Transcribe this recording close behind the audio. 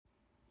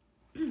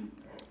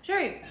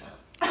Sherry.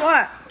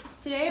 What?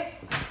 Today.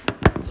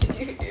 Did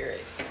you hear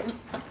it?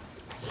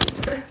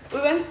 We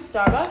went to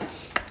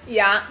Starbucks.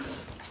 Yeah.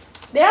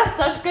 They have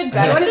such good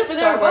benefits for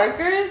their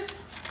workers.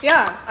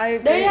 Yeah, I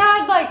agree. They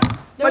had like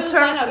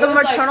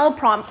maternal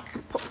prompt.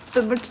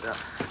 I'm not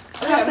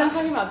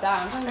talking about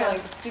that. I'm talking about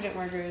like student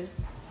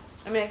workers.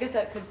 I mean, I guess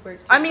that could work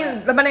too. I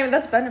mean,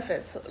 that's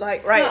benefits,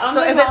 like, right? No,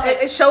 so if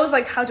it shows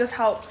like how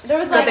there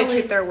was that they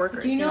treat their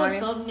workers. Do you know what a I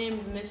mean? sub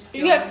named Miss?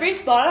 You get free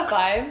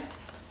Spotify.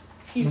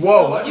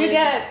 Whoa! What? You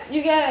get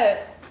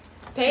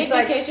paid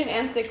vacation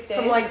and sick days.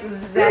 Some like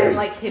Zen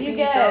like hippie You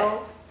get.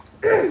 girl.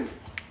 Do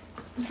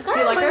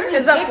you like her?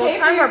 Is that full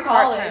time or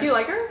part time? Do you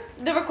like her?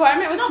 The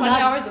requirement was Not 20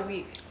 bad. hours a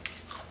week,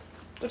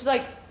 which is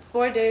like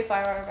 4-day,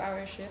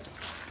 5-hour shifts.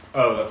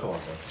 Oh, that's a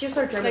lot. Though. She was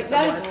our German Like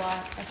that is a lot.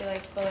 I feel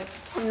like, but like.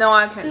 No,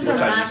 I can't. This Do is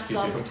Which our I math used to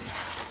sub. do.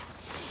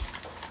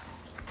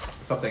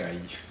 Something I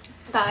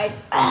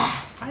Guys,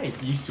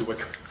 used to.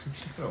 Like,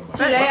 oh my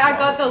today God. I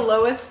got the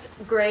lowest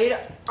grade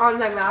on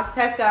my math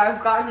test that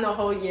I've gotten the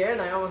whole year,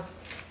 and I almost.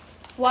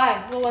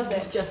 Why? What was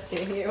it? Just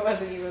kidding. It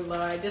wasn't even low.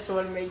 I just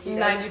want to make you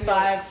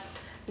 95.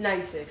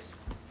 96.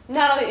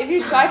 Natalie, if you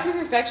strive for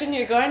perfection,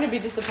 you're going to be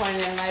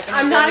disappointed in life.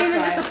 I'm not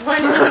even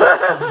disappointed.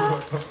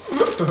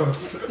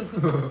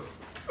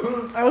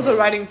 I was a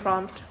writing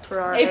prompt for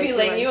our AP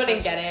Lang, you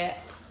wouldn't get it.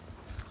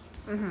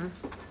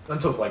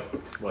 Until like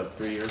what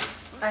 3 years?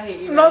 I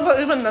hate you. No, but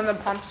even then the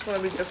prompt is gonna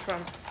be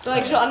different. But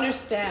like she'll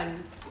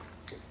understand.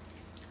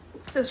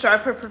 To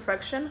strive for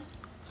perfection.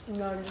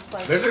 No, I'm just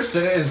like. Mr.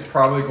 Sinnott is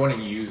probably going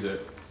to use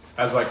it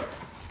as like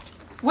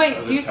Wait,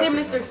 As do a you say testing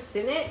Mr. number.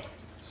 Sinnott?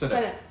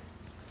 Senate.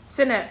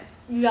 Senate.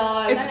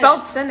 Yeah. It's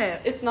spelled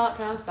Senate. It's not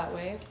pronounced that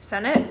way.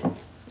 Senate.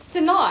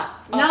 Senat.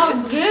 Now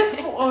obviously. GIF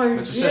or Mr.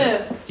 GIF?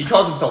 Sinnott. He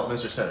calls himself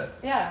Mr. Sinnott.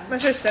 Yeah.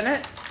 Mr.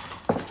 Senate.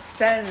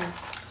 Sen.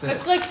 Sinnott.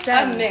 It's like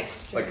Sen. a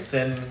mix. Like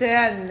sin.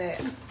 Senate.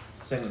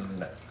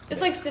 Sin.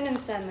 It's like sin and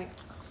sen.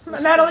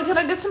 Like. Natalie, can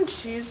I get some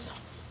cheese?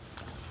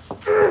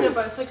 Yeah,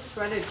 but it's like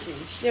shredded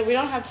cheese. Yeah, we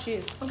don't have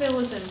cheese. Okay,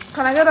 listen.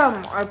 Can I get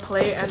our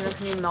plate and then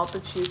can you melt the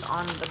cheese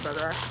on the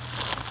burger?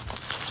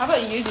 How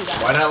about you do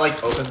that? Why not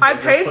like open? I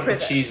like, paid put for the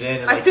this. cheese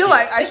in. And, I like, feel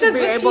like I It should says be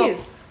with able.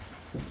 cheese.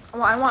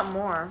 Well, I want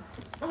more.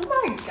 Oh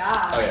my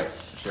god. Oh yeah,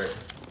 sure.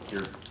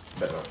 You're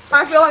better.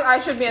 I feel like I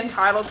should be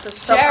entitled to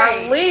some,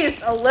 Cherry. at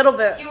least a little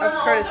bit Do you of want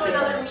also courtesy.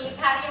 another meat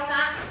patty on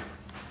that?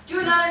 Do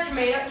another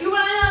tomato. Do you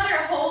want another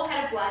whole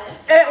head of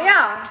lettuce?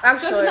 Yeah, Just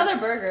actually. another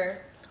burger.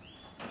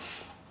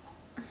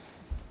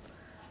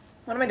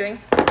 What am I doing?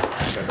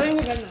 What are you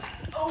gonna do?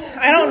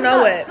 I don't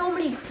know it. So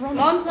many crumbs.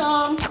 Mom's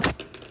home.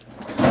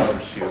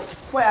 Oh shoot.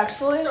 Wait,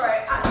 actually, Sorry.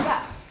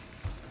 Yeah.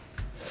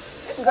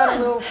 we gotta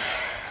move.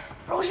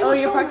 Bro, Oh,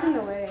 you're parked in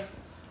the way.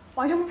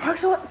 Why do you park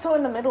so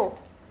in the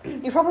middle?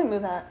 You probably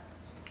move that.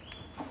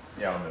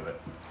 Yeah, I'll move it.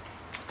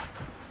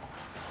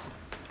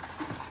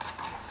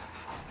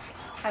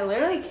 I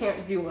literally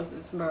can't deal with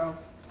this, bro.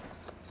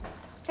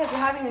 Guys, we're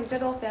having a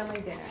good old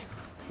family dinner.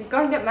 You're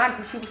gonna get mad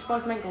because she was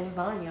supposed to make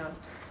lasagna.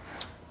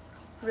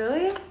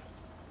 Really?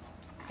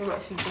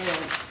 But she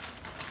didn't.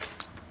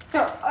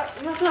 So,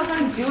 that's not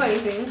gonna do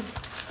anything.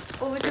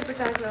 Well, we could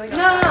pretend we really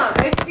got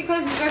No, it's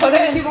because you guys Put it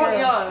said in she won't here.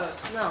 yell at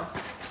us. No.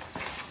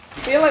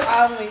 I feel like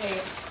I only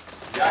hate.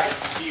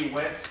 Guys, she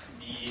went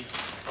the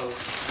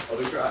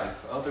other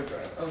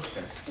drive.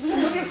 Okay. Did you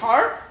move your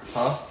car?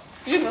 Huh?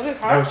 Did you move your No,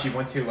 car? she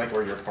went to like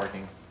where you're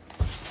parking.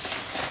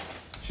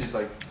 She's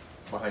like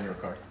behind your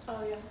car.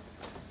 Oh, yeah.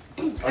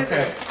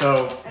 Okay,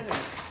 so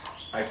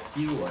I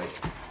feel like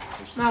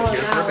we should sit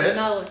here for a bit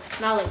Mallory.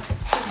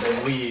 and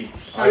then leave.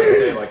 I can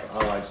say like,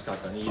 oh, I just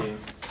got done eating.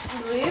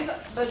 Leave,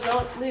 but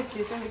don't leave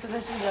too soon because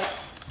then she's like,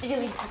 you can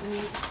leave because of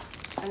me.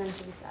 And then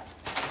she'll be sad.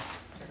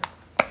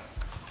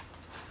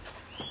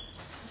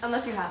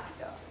 Unless you have to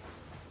go.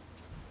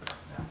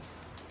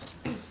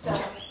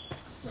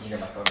 Let me get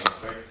my phone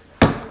real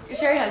quick.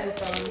 Sherry has your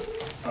phone. She's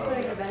Oh,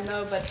 putting yeah. a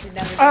Venmo, but she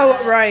never did Oh,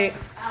 that. right.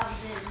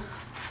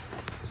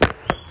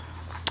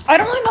 I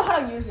don't really know how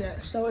to use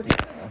it, so if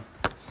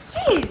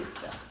Jeez!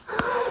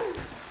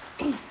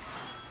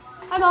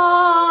 Hi,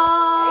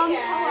 Mom!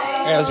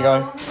 Hey, how's it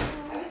going? I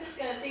was just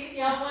gonna see if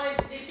y'all wanted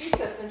to do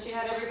pizza since you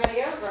had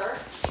everybody over.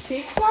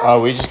 Pizza?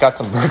 Oh, we just got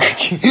some Burger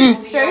King.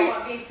 Do y'all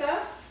want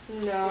pizza?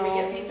 No. Can we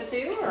get pizza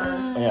too? Or?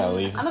 Yeah,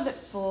 leave. I'm a bit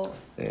full.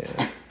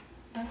 Yeah.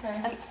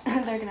 Okay.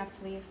 And they're gonna have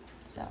to leave,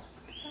 so.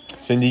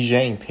 Cindy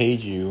Zhang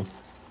paid you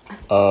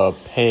a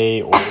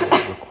pay order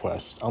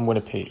request. I'm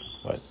gonna pay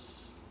what?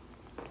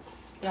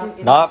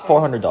 Not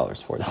 $400,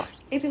 $4.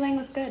 AP Lang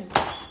was good.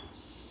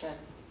 Good.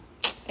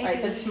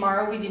 Alright, so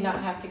tomorrow we do not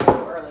have to go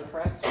early,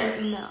 correct?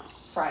 No.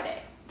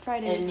 Friday.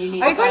 Friday. And you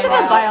need Are you to going to find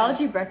the out-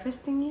 biology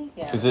breakfast thingy?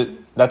 Yeah. Is it?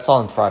 That's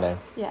on Friday.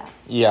 Yeah.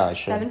 Yeah, I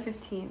should.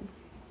 7:15.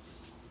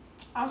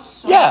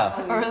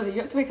 Yeah. Early.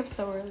 You have to wake up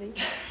so early.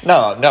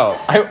 No.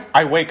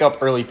 I wake up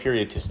early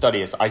period to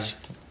study. So I just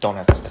don't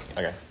have to study.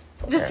 Okay.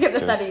 Just Okay, skip the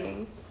so-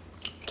 studying.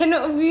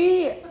 Can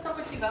we? What's up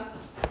with you, Bum?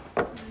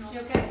 You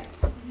okay?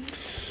 You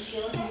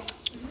feel okay?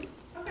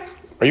 Okay.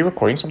 Are you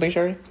recording something,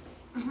 Sherry?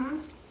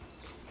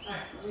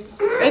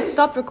 It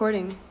stopped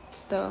recording.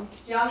 though.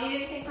 Do y'all need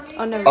anything from me?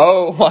 Oh no.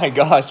 Oh my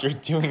gosh, you're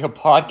doing a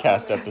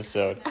podcast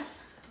episode.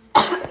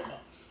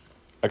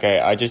 Okay,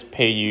 I just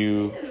pay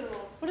you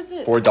What is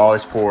it?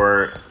 $4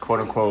 for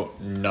quote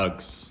unquote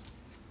nugs.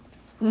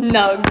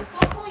 Nugs.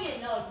 Stop calling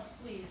it nugs,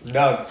 please.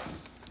 Nugs.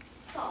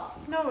 Stop.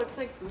 No, it's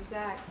like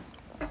Zach.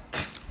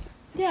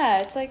 Yeah,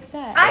 it's like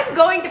that. I'm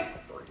going to.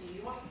 Do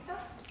you want pizza?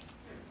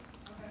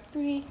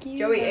 Freaky.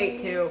 Joey ate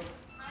too.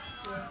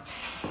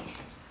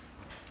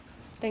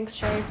 Thanks,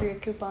 Sherry, for your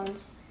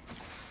coupons.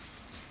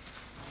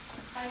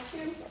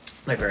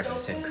 My parents have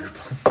the same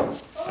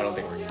coupons. I don't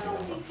think we're gonna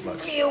do them much.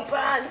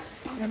 Coupons.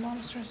 Your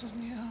mom stresses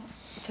me out.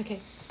 It's okay.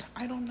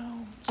 I don't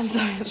know. I'm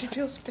sorry. She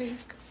feels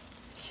fake.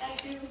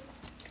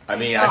 I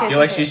mean, Okay, I feel it's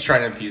like okay. she's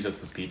trying to appease us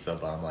with pizza,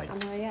 but I'm like,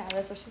 Yeah,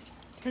 that's what she's.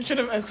 You should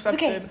have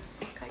accepted.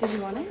 okay. Did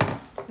you want it?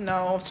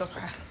 No, it's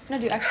okay. No,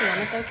 do you actually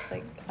want it though? 'Cause,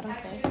 like, I don't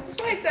care. That's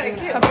why I said I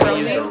can't. I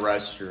use the Pepperoni.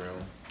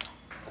 restroom.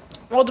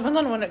 Well, it depends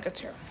on when it gets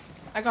here.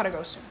 I gotta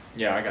go soon.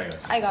 Yeah, I gotta go.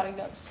 I gotta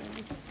go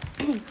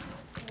soon.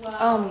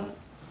 Wow.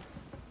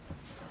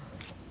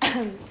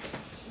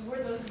 Were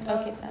those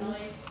nugs Okay, then.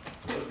 nice?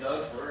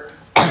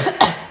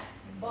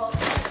 Well,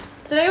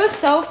 Today was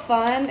so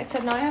fun,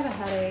 except now I have a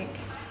headache.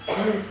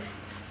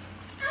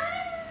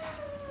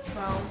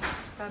 Well,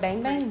 that's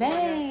Bang, bang,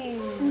 bang.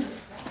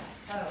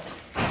 I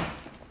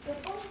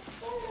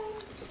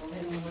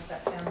don't know what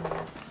that sound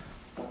is.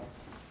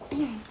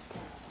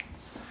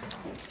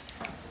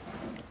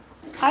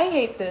 I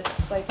hate this.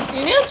 Like,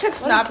 You need to check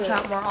is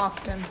Snapchat this? more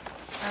often. okay,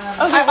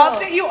 I well,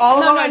 update you all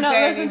no, of my no,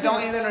 day and listen you to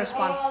don't me. even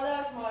respond. oh,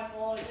 that's my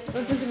fault.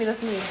 listen to me,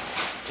 listen to me.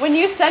 When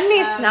you send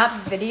me snap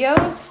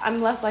videos,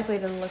 I'm less likely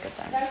to look at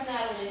them. That's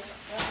Natalie.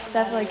 So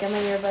I have to like get my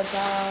earbuds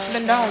out.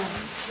 Then don't.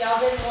 Y'all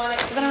didn't want it.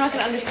 But then I'm not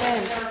gonna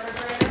understand. In the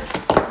refrigerator?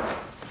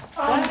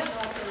 What?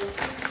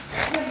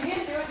 Yeah, me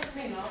and Joey just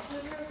made mouth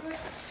food real quick.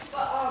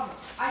 But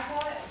I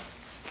thought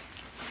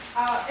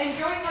and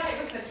Joey had it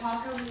with the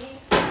taco meat,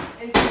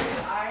 and so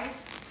did I.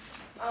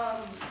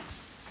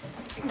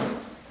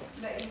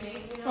 That you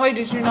made, you know. Wait,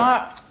 did you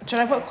not? Should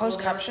I put closed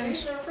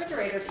captions? In the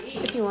refrigerator to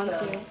eat. If you want so.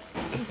 to.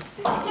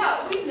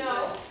 Yeah, we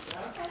know.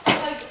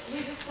 Like we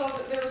just saw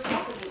that there was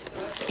sausages, so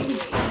that's what we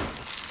ate.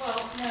 Well,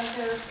 no,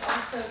 there's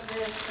also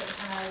this that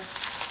has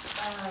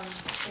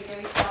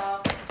spaghetti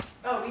sauce.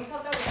 Oh, we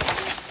thought that was. In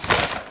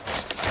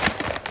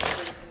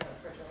the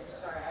refrigerator.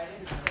 Sorry, I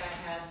didn't think I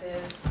had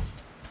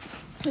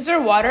this. Is there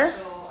water?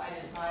 So I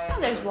didn't buy it. Oh,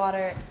 there's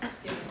water.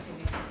 Give it to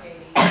me for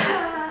Katie.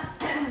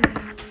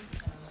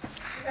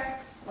 Okay.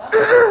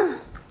 Well.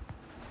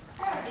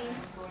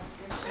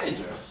 Hey,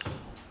 Joe.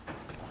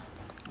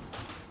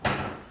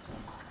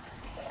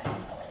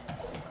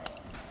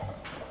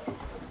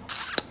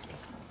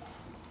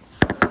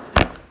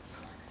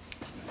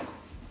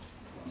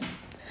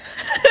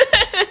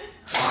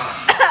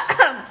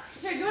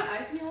 Sure, do you want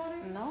ice in your water?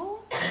 No.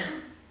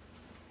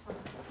 Do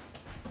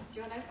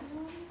you want ice in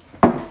your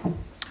water?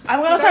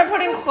 I'm gonna start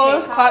putting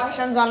closed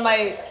captions on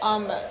my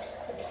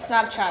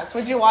Snapchats.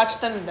 Would you watch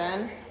them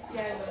then?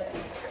 Yeah, I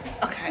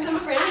would. Okay. I'm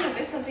afraid I'm gonna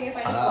miss something if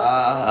I just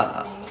watch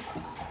them listening.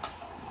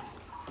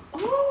 How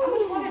much water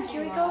do you want? Can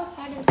we go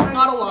outside and find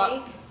Not a a lot.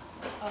 snake?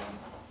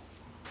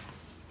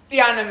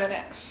 Yeah, in a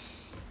minute.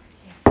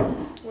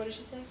 What did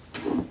she say?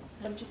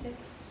 What did you say?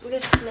 What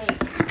did she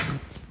snake?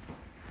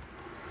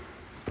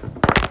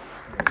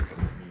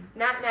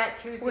 Nat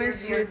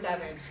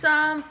 2007.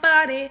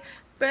 Somebody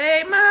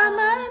break my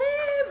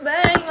money,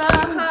 break my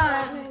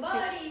heart.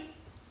 Buddy.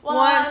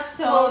 Once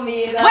told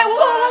me Wait,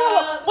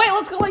 whoa. Wait,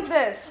 let's go like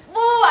this. Whoa,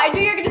 I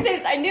knew you were gonna say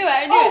this. I knew it.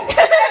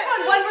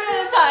 Everyone, one word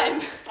at a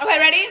time. Okay,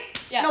 ready?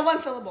 Yeah. No, one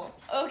syllable.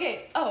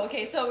 Okay. Oh,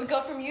 okay. So we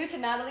go from you to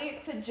Natalie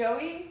to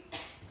Joey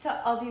to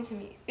Aldine to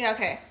me. Yeah,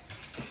 okay.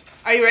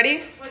 Are you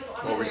ready? Wait, so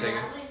I'm What we're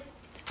singing?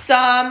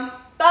 Some.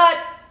 But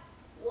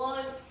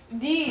One.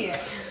 D.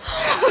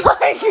 Oh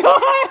my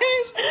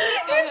gosh.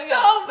 You're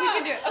so We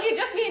can do it. Okay,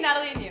 just me and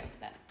Natalie and you.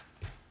 Then.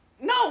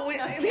 No, he's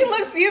gonna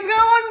look at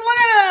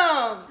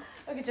him.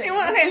 Okay,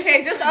 Joey.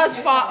 Okay, just us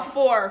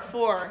four.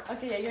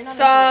 Okay, yeah, you're not.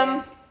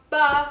 Some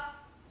Ba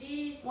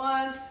D.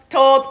 once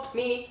told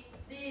me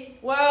D.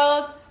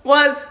 world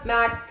was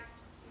Mac.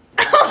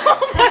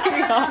 oh my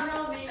god.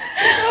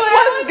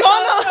 What's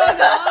going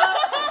on?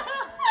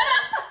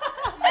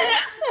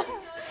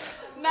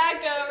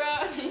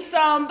 macaroni.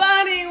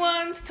 Somebody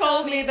once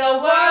told me the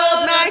world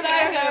was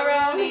macaroni.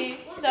 macaroni.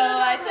 So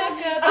I took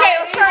a Okay,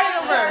 let's start it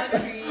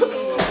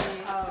over.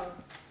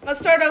 Let's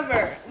start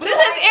over. This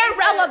is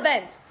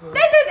irrelevant.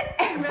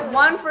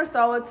 One for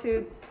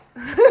solitude.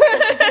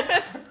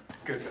 It's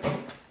good though.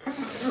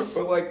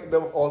 But like,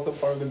 also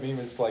part of the meme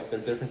is like, there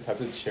are different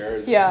types of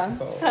chairs. Yeah.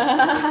 Oh,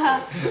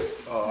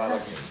 I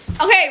like memes.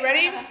 Okay,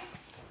 ready?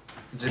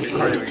 Jimmy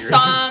Carter.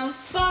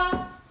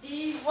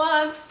 Somebody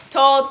once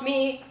Told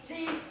me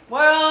D.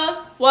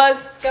 world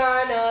was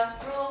gonna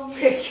Roll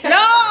me.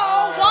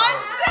 no one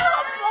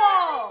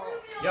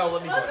syllable. Yo,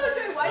 let me Also, join.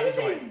 Joey, why Let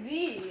do you me say join.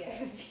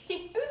 the?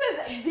 Who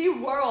says the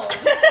world?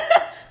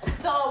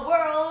 The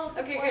world.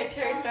 Okay, great.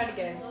 Sherry, start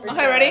again.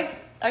 Okay, ready?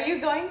 Are you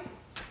going?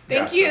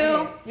 Thank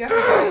Yeah. you. You have to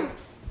go.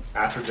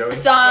 After Joey.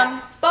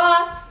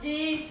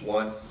 Somebody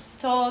Once.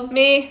 told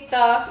me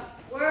The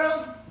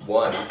world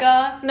Was.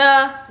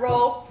 gonna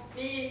roll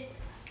me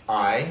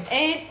I.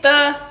 ain't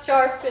the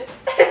sharp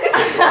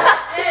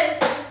is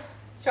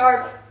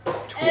sharp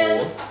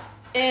Tool.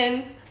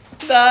 in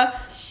the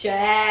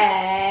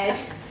shed.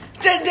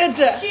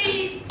 da.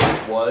 She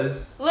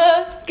Was.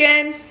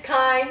 Looking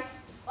kind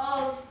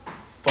of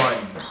Fun.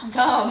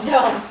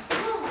 dumb.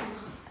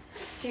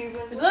 She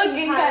was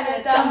looking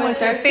kinda dumb with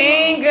her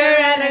finger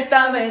and her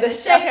thumb in the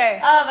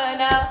shape of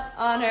an L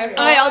on her.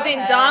 Okay,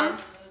 Aldine, dumb.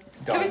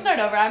 Can we start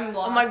over? I'm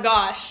lost. Oh my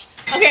gosh.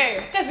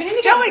 Okay, Guys, we need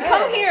to Joey, get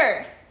come good.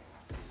 here.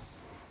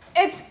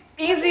 It's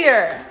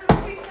easier.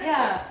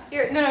 Yeah.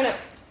 Here, no.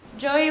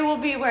 Joey will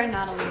be where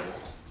Natalie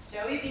is.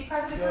 Joey be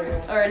part of the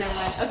ghost. Or never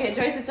mind. Okay,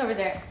 Joey sits over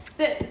there.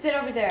 Sit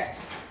over there.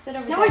 Sit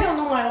over Now there. I don't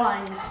know my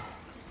lines.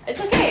 It's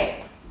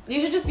okay. You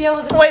should just be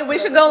able to. Wait, we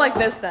should go like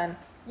this then.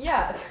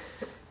 Yeah.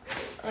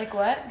 Like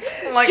what?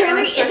 Like in Joey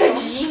a is a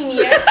circle.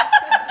 genius.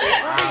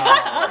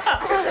 Oh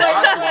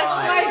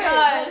my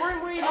gosh.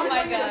 Weren't we Oh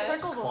my in a gosh.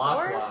 circle before?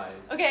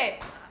 Clockwise. Okay.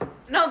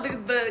 No,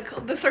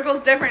 the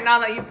circle's different now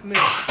that you've moved.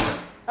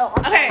 Oh,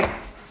 Okay.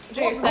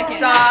 Joey, you're second.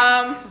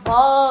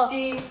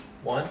 Somebody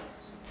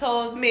Once.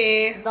 told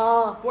me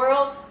the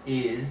World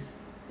Is.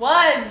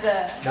 was.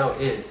 No,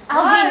 is.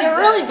 Aldine, you're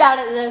really bad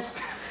at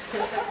this.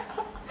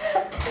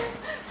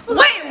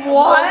 Wait,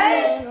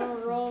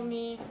 what? Roll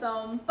me.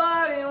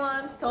 Somebody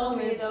once told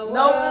me the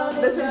world.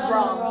 Nope, This is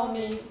roll wrong.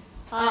 me.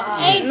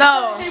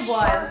 No. Say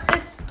was.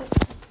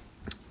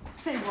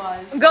 Say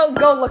was. Go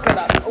look it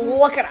up.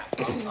 Look it up.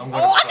 I'm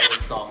gonna play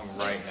this song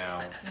right now.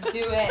 Do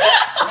it.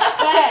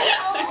 Go ahead.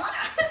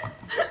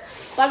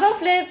 Bubble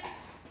flip.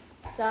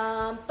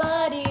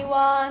 Somebody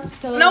once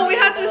told No, we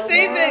me have to the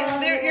save it.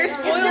 world You're was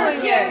spoiling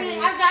it.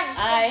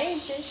 I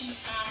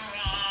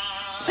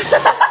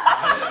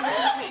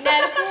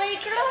Nestle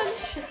Crunch.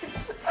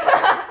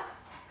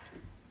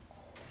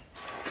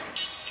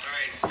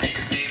 Alright, state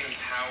your name and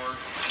power.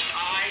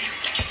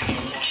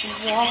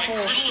 Waffle.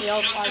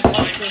 Yep, I've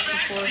watched this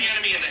before. The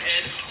enemy in the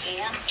head,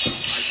 or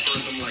I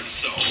burn them like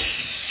so.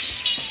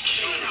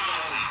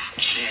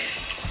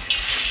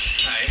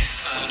 Hi,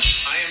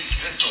 I am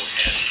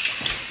Pencilhead.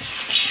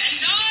 And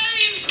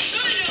I'm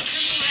Pseudo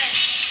Pencilhead.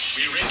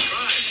 We erase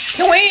crime.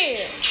 Can we?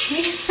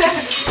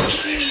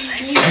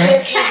 You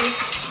did it.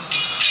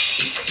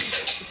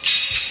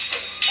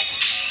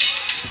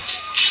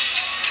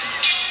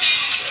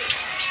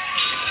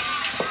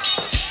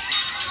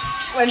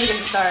 When's it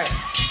gonna start?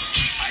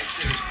 I'd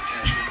say there's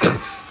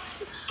potential.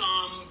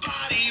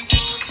 Somebody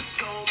once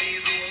told me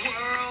the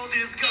world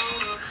is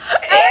gonna.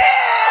 Ew!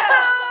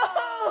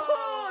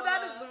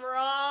 That is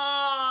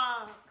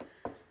wrong.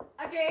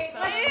 Okay,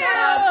 Somebody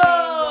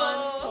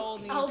once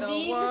told me the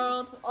Aldine,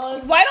 world.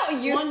 us, Why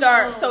don't you one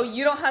start world. so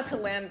you don't have to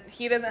land?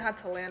 He doesn't have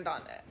to land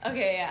on it.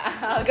 Okay, yeah.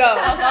 I'll Go.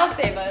 I'll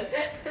save us.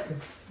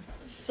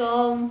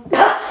 Some.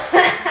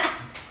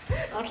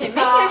 Okay,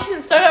 maybe I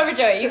should Start over,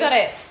 Joey. You got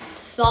it.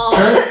 Some.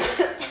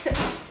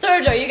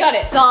 Start over, Joey. You got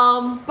it.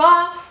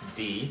 Somebody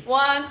D.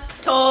 Once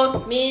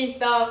told me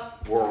the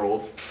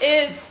World.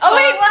 Is. Oh,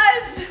 wait,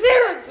 was.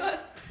 Zero was.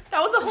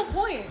 that was the whole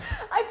point.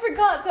 I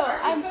forgot though.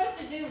 I'm supposed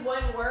to do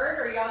one word,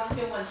 or y'all just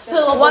do one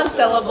syllable. One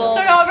syllable.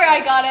 Start over.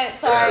 I got it.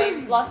 Sorry.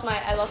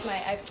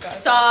 I forgot.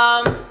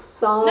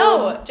 Some.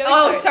 No, Joey.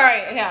 Oh, starts.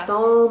 sorry. Yeah.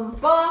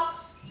 somebody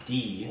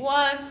D.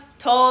 Once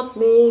Told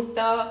me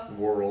the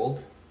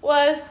World.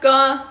 was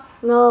gonna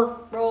no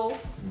roll.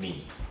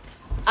 Me.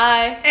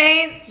 I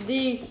ain't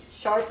the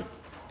sharp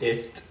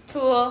Ist.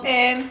 tool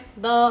in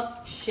the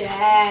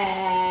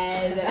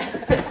shed.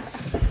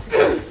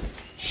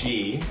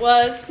 She.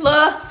 was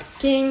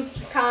King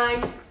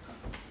kind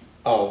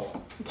Of.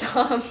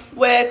 dumb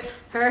with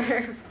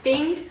her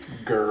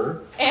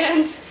Ger.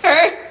 and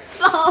her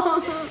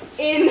thumb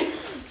in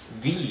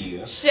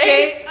The.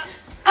 shape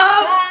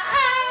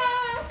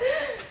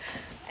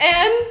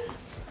and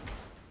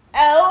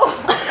L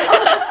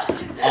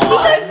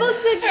guys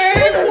both said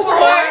her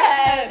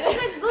forehead. You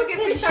guys both Okay,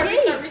 said restart,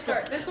 shape.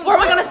 restart. This one. Where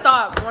are we gonna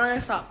stop?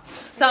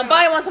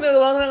 Somebody wants to be the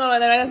world.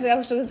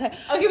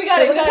 Okay, we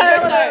got it. We got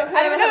it. Joy start.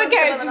 I don't know who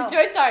cares.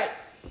 Joy start.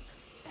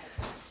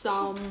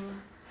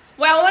 Some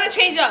Well, I want to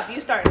change up. You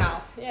start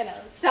now. Yeah, no.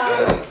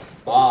 some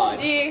Body.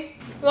 D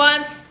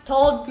Once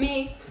told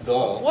me The.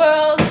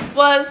 world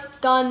was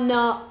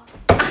gonna.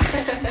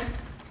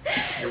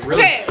 You're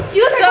really. okay.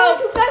 You guys are So going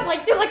too fast.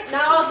 Like they're like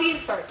now Aldine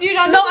starts. dude.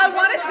 no, I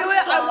want to do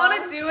it. I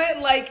want to do it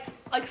like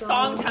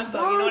song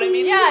tempo. You know what I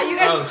mean? Yeah, you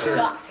guys Oh, sure.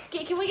 suck.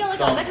 Okay, can we get like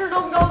Some. a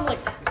metronome going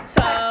like that?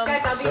 Some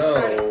Guys, Aldine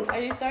started. So. Are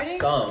you starting?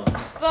 Some.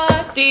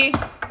 But D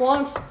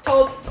Once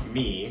told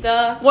Me.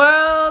 the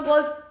world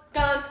was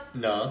gone.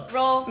 Na.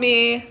 roll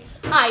me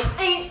I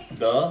ain't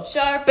The.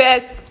 sharp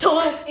best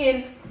told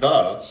in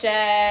The.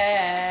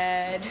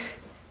 shed.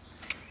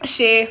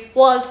 she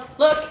was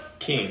look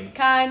King.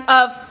 Kind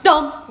of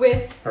dumb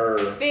with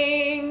Her.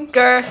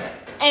 finger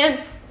and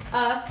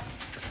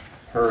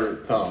Her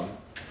thumb.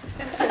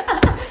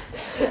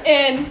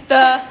 in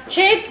the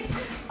shape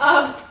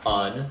Un.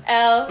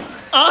 L.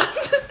 On.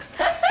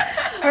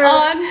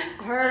 On.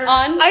 Her.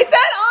 On. I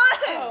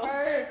said on.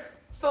 Her.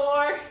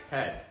 For.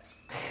 Head.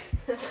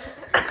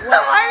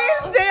 Why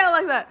do you say it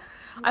like that?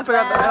 I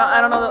forgot that.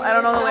 I don't know. I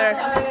don't know the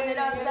lyrics.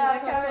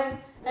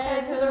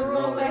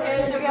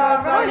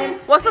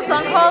 What's the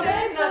song called?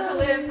 Not to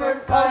live for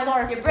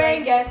fun. Your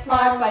brain gets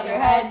smart, but your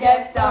head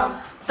gets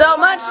dumb. So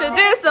much to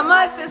do, so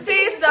much to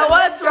see. So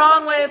what's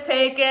wrong with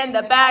taking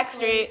the back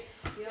street?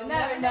 You'll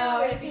never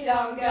know if you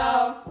don't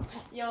go.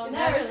 You'll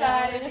never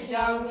shine if you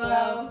don't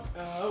glow.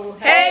 Oh,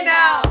 Hey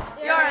now,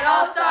 you're an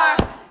all-star.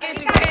 Get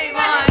your game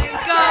on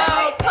and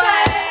go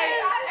play.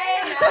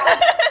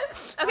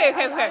 Okay.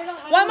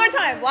 One more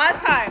time.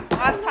 Last time.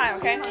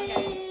 Okay.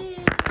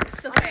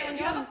 It's okay.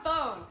 You have a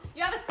phone.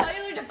 You have a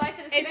cellular device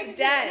that is It's connected to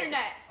dead. the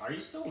internet. Are you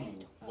still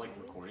like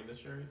recording this,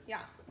 Sherry? Yeah.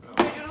 You're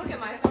gonna look at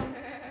my phone.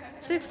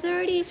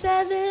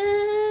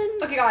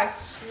 6:37. Okay, guys.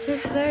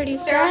 6:37.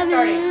 Sarah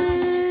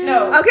starting.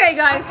 No. Okay,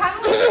 guys. I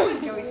kind of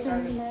like when Joey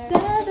started.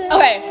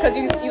 Okay, because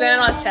you landed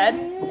on Shed.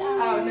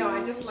 Oh no,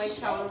 I just liked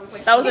how it was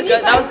like. That was good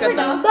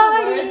though.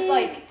 It's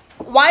like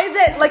Why is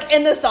it like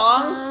in the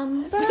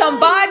song?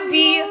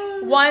 Somebody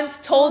once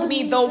told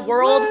me the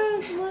world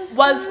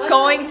was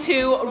going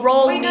to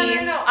roll Wait, me.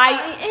 no.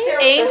 I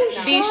Sarah ain't first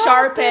now. the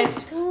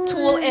sharpest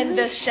tool in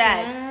the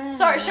shed.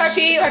 sorry, sharp.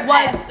 She sharp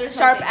was S or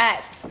sharp something.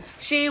 S.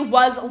 She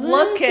was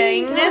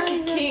looking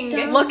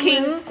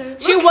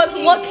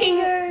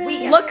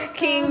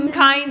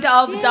kind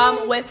of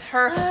dumb with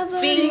her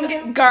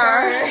finger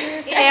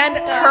and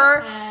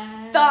her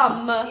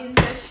thumb.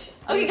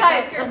 Okay,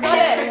 guys, let's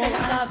get it.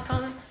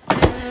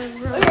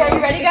 Okay, are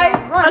you ready,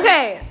 guys?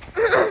 Okay.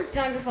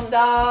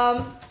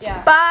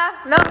 Yeah.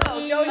 No.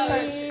 Joey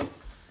starts.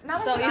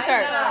 So you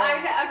start.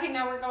 Okay,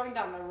 now we're going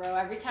down the row.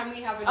 Every time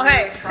we have a.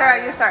 Okay, new Sarah,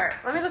 trial. you start.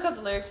 Let me look up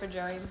the lyrics for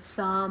Joey.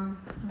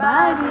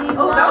 Somebody.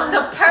 Oh, that was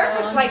the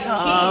perfect like key.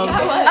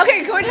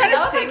 Okay, can we try to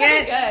That was sing pretty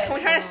it? good. Can we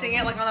try to sing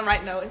it like on the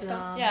right note and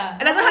stuff? Yeah.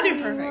 It doesn't have to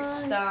be perfect.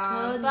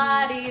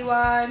 Somebody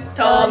once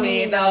Told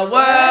me the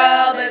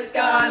world is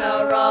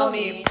gonna roll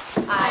me.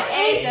 I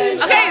ate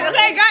the Okay,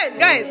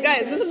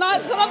 guys. This is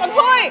not the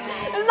point.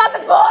 This is not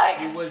the point.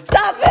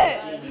 Stop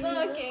it.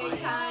 looking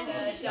kind of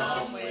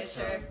dumb with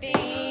her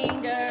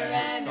finger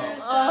and her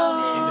Oh.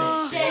 thumb in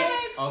the shape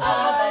Of of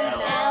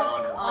an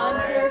L on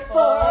her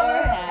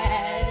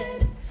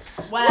forehead.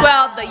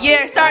 Well, the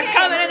years start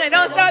coming and they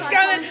don't stop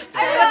coming.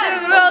 I go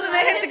through the road and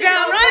they hit the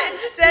ground running.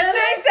 Then it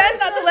makes sense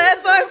not to live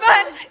for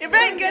fun. Your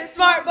brain gets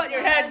smart, but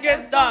your head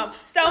gets dumb.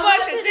 So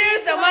much to do,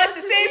 so much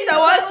to see. So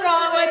what's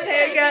wrong with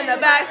taking the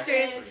back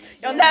streets?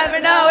 You'll never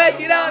know if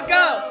you don't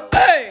go.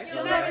 Hey!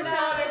 You'll never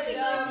know if you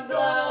don't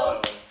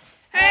blow.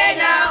 Hey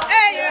now,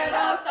 hey, you're an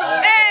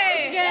all-star.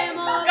 Hey!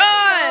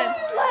 Gone!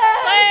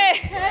 Play!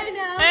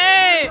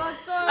 Hey!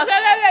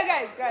 Okay,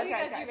 guys.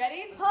 You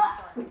ready?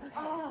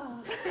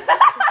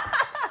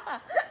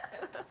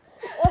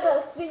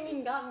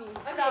 Singing got me.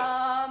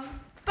 Somebody.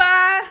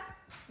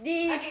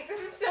 Okay,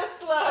 this is so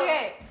slow.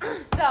 Okay.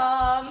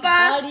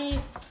 Somebody.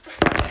 Buddy.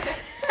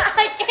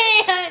 I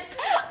can't.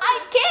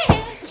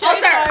 I'll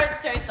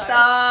start. Joey starts.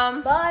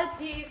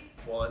 Somebody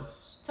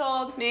Once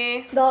Told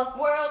me The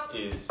world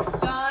is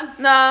gone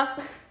the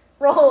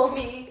roll.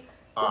 me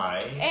I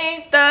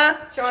ain't the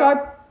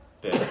Sharp.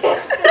 this.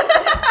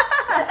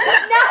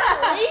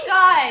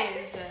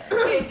 guys.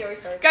 Okay, Joey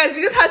starts. guys.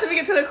 We just have to make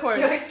it to the chorus.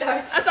 Joey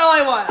starts. That's all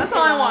I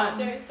want.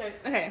 Joey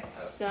starts. Okay.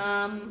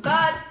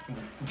 But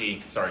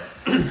D. Sorry.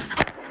 Why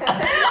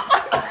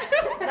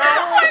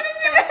did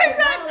you make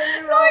that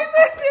noise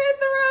in the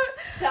throat?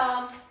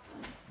 some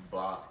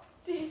Ba.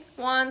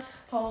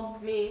 Once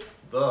Told Me.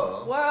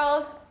 The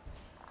world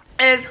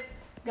is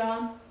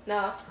gone.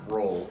 no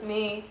roll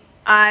me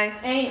I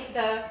Ain't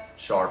The.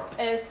 sharp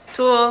is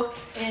tool.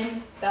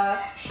 in. The.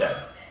 shed.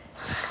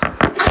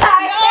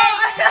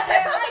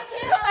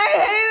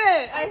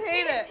 I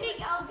hate it. Take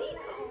LD.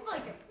 This was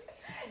like.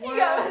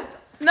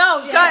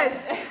 No,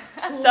 guys.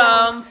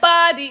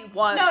 Somebody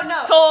once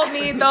No. told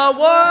me the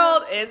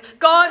world is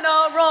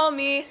gonna roll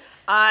me.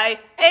 I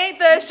ain't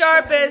the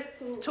sharpest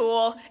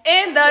tool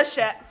in the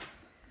shed.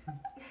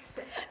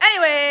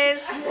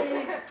 Anyways.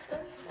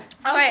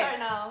 Okay.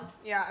 now.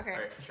 Yeah, okay.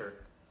 Alright, sure.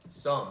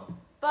 Some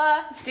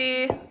But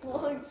D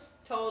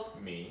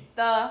Told. me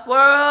the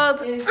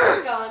world Is.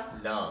 gone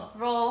na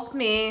roll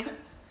me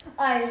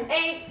I.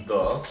 ain't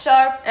the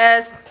sharp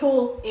as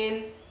Tool.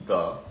 in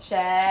the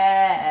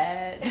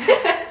shed.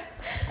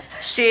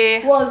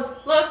 she Was.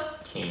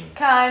 Look king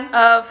kind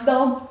of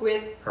Dumb.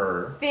 with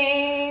her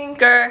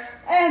finger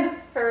And.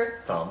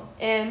 her thumb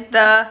in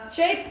the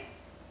Shape.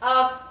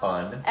 of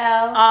un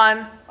L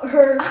on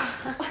Her.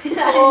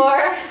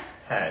 or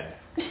head.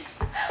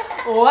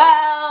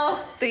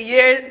 well. the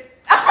year.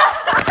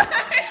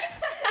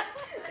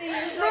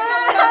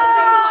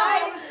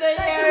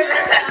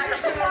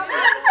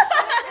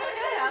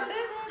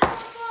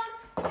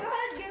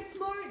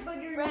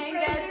 Brain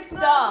gets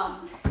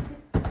dumb.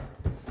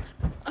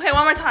 Okay,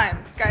 one more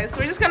time, guys.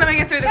 We're just gonna make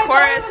it through the Guys,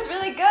 chorus. that was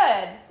really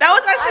good. That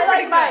was actually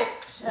pretty good.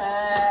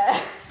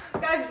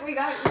 Guys, guys, we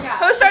got yeah.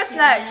 Who starts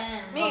next?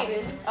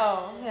 Me.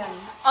 Oh, him.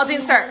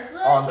 Aldine, start.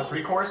 On the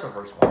pre-chorus or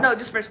first one? No,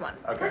 just first one.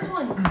 Okay.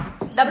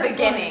 The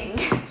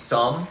beginning.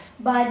 Some.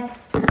 Bud.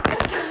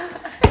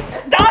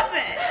 Stop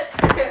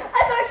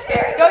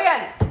it! Go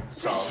again.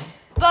 Some.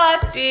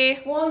 Buddy.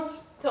 Once.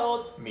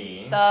 Told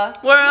Me. the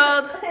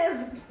World.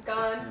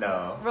 gone.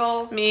 No.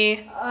 Roll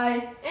Me.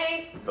 I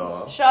ain't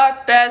The.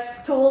 sharp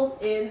Best.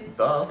 told in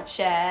The.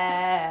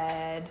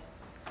 shed.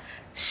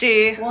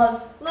 She.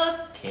 was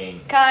Look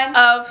King. kind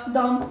Of.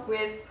 dumb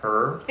with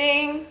Her.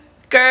 thing.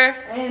 Ger.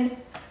 and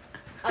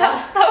That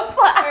was so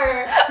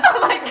flat. Oh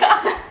my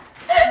god.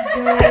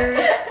 girl.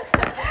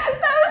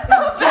 That was so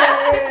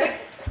bad.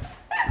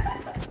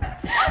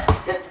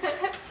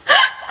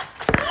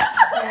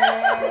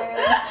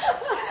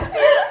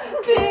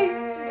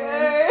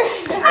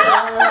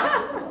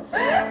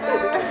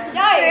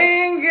 Yikes.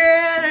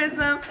 Finger or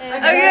something.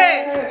 Okay.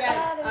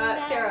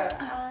 Sarah.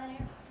 On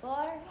your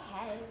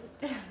forehead.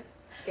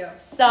 Go.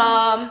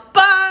 Some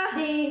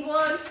Body.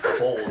 once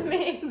Hold.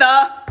 me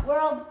The.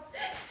 World.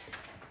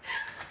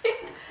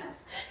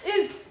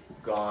 is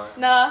Gone.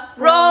 na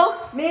Roll.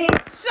 Me.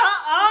 Shut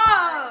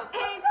up.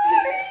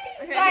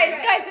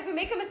 Guys, if we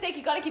make a mistake,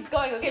 you gotta keep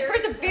going. Okay,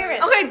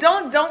 perseverance. Okay,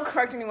 don't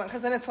correct anyone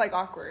because then it's like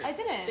awkward. I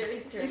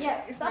didn't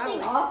Yeah, stop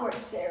being awkward,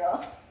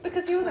 Sarah.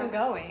 because he wasn't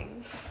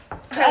going.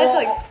 So Okay, it's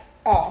like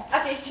Oh.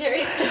 okay,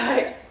 Sherry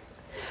starts.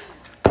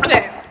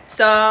 Okay.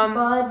 Some.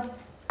 Bud.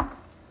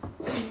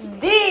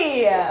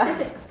 D.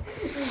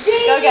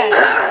 Go again.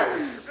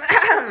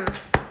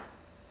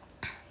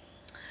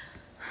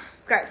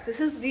 Guys, this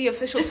is the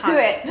official Just time. do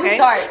it. Okay?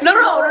 Start. No.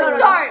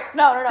 Start.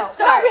 No.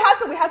 start.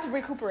 We have to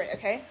recuperate.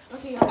 Okay.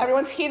 Okay.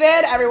 Everyone's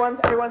heated. Everyone's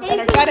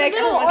energetic.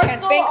 Everyone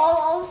can't think.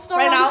 I'll start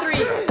Right on now.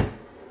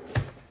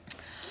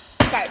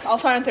 3. Guys, I'll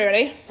start on 3.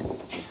 Ready?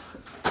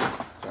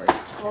 Sorry.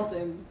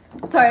 Alton.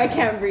 Sorry, I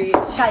can't breathe.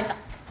 Guys.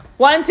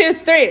 1, 2,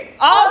 3.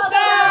 All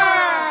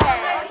star.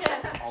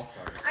 I'll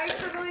start. I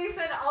totally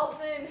said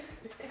Alton.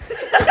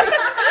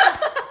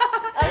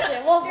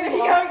 Okay, well, Here we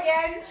go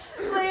again.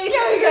 Please.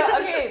 Here we go.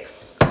 Okay.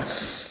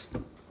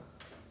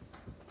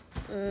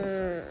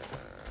 Okay.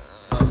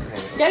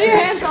 Get your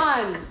hands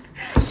on.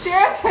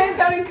 Sarah's hands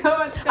down and go.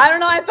 I don't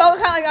know. I felt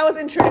kind of like I was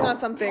intruding on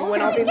something when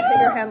I'll hit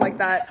your hand like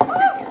that.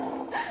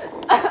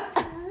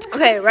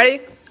 Okay, ready?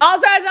 All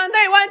stars on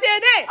 3. 1, 2,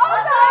 3.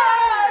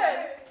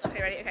 Alton!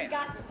 Okay, ready? Okay.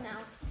 got this now.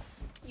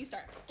 You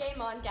start. Game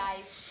on,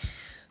 guys.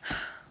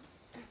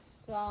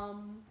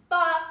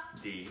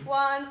 D.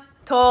 Once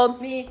Told.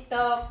 me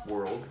the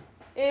World.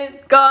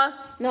 is Gone.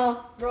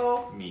 No.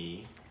 roll.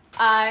 Me.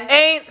 I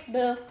Ain't.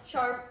 The.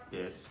 sharp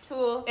This.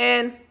 tool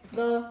In.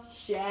 The.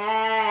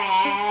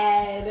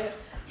 shed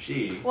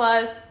She.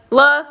 was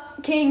La.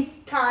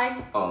 King.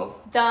 kind Of.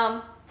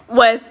 dumb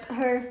With.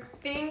 Her.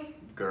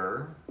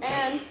 Finger.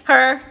 and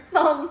Her.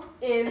 Thumb.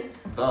 in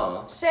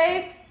The.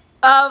 shape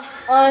Of.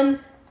 On.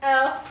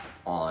 L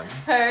On.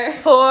 her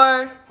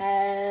For.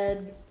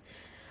 Head.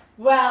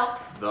 well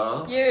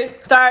The. years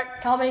Start.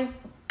 Coming.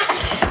 You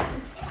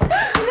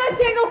guys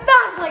can't go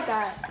fast like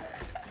that.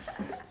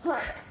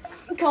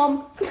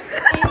 Come.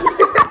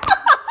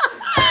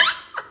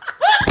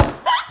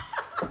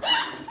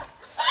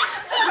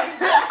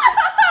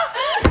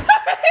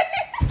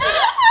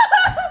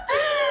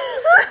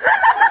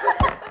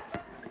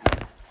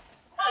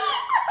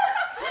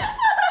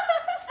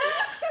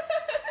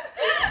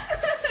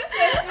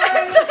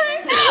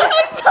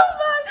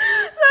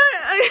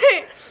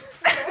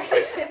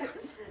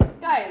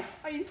 guys.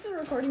 Are you still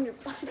recording your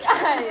podcast?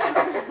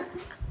 Guys.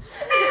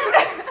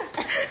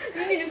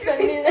 You need to send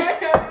me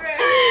that.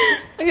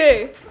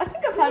 Okay. I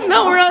think I've had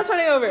No, we're not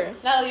starting over.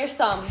 Natalie, you're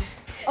some.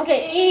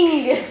 Okay,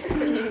 Ing.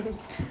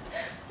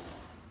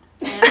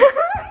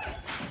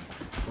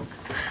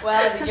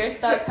 Well, the years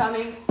start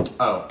coming.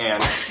 Oh,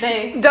 and.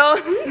 They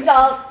Don't.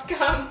 Stop.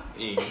 come.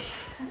 Ing.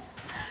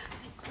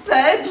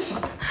 Fed.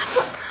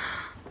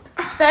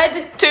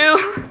 Fed. To.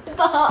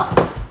 Stop.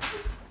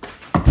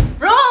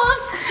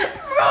 Rules.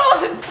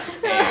 Rules.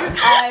 And.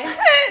 I.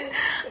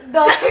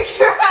 The.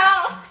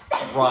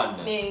 Crowning.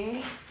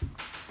 Run.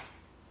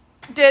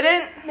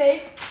 Didn't.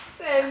 Make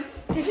sense.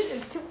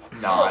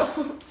 Not.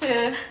 To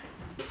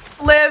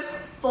Live.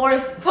 For.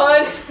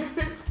 fun.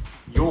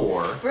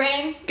 Your.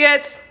 Brain.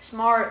 Gets.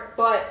 Smart.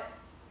 Butt.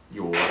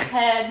 Your.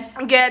 Head.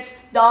 Gets.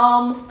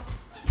 Dumb.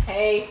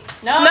 Hey.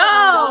 No.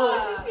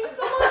 No.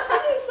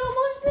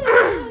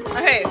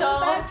 Okay. So.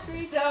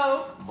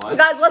 What?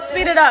 Guys, let's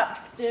speed it up.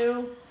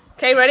 Do.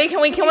 Okay, ready? Can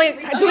we do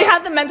we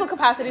have the mental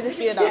capacity to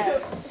speed it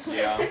up?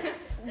 Yeah.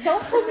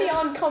 Don't put me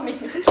on coming.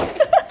 Stop!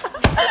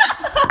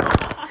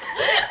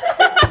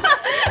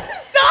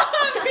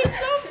 You're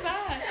so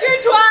bad.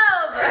 You're 12.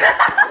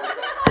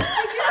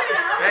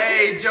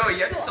 Hey, Joey,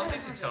 you have something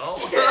to tell?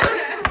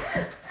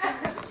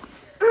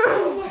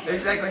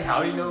 Exactly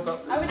how do you know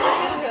about this?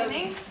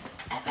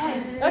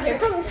 Okay,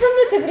 from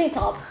the tippity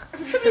top.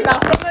 Now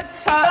from the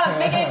top.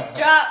 Make it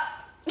drop.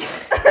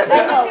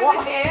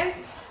 What? Dance.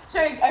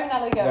 Sure, I'm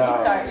not like go. No, You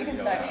start. You can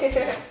you start.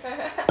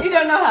 You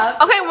don't know how.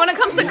 Okay, when it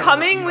comes to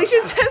coming, we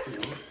should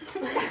just.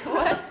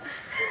 What?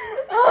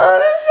 Oh,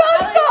 this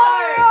sounds so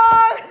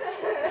wrong.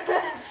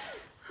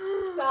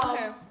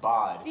 Okay.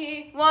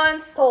 Body.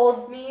 Once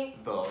Told me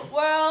The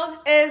world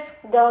is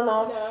don't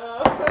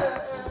know.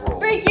 roll.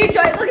 Break you,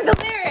 Joy. Look at the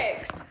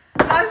lyrics.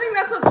 I think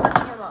that's what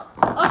messed him up.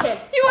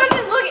 Okay. He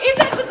wasn't looking. His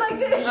head was like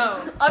this.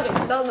 Oh. Okay.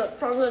 Don't know.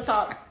 From the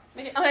top.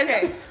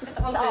 Okay.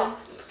 Stop.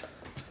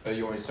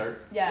 You want me to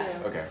start? Yeah.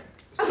 Okay.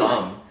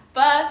 Some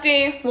But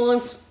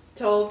Once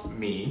told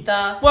me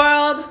the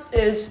World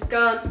is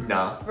gun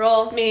na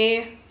roll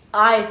me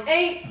I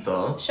ain't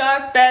the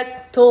sharpest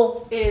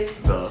told in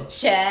the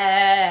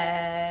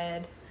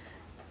shed.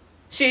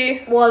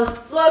 she was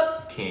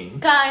Look king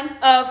kind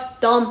of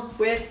dumb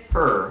with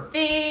her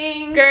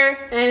finger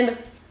and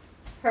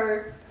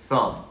her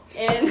thumb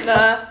in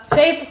the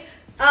shape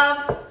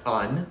of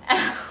un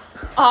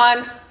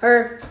on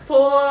her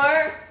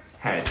for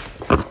head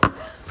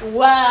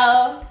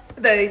well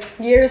the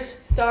years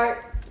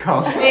start.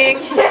 come ing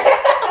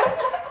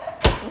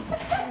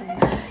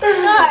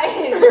Guys,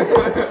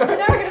 we're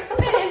never gonna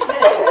finish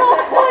this.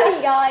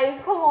 funny, guys.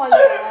 Come on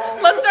now.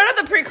 Let's start at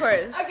the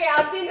pre-chorus. Okay,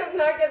 I'll think of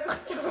not get the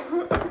start.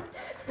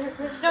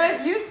 No,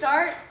 if you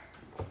start.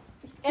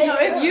 No,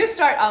 if you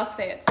start, I'll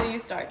say it. So you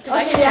start. 'Cause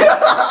I can.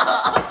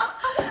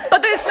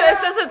 But it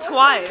says it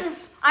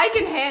twice. I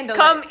can handle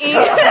Come it. in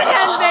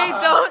and they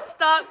don't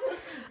stop.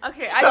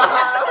 Okay, I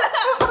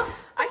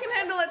can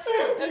handle it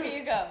too. Okay,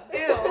 you go.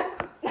 Ew.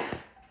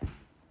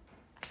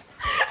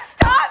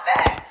 Stop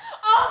it!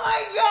 Oh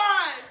my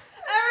gosh!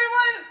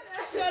 Everyone,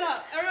 shut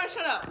up. Everyone,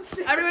 shut up.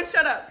 Everyone,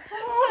 shut up.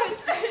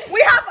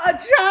 We have a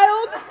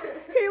child.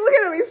 Hey, look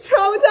at him. He's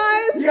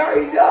traumatized. You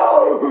already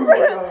know!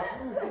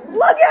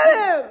 Look at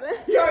him.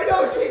 You already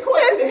know! She His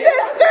quit!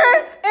 sister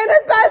and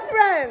her best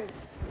friend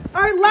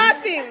are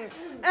laughing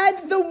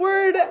at the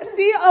word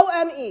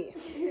C-O-M-E.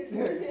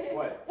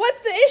 What?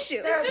 What's the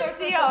issue? It's just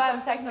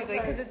C-O-M technically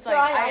because it's like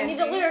I need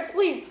the ING. lyrics,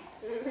 please.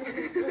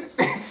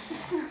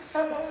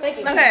 Thank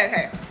you.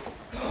 Okay.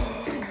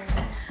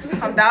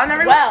 Calm down,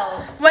 everyone.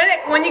 Well,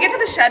 When you get to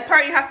the shed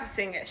part, you have to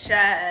sing it.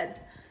 Shed.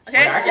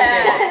 Okay? I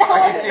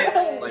can see it.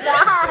 Like, Shut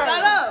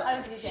up. I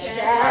was just kidding.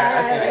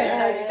 Okay.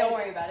 Sorry, don't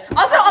worry about it.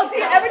 Also, I'll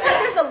take every time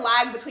there's a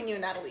lag between you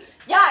and Natalie.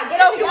 Yeah, get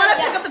So it if you want to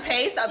together. pick up the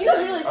pace, that'd be You guys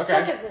nice. really Okay.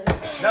 suck at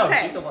this. No,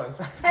 Okay. she's the one.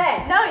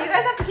 Hey, no, you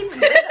guys have to keep the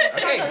rhythm.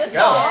 Okay, This go.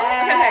 song.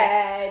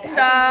 Okay.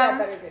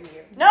 Some.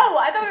 No,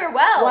 I thought we were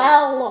well.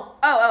 Well,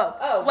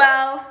 Oh.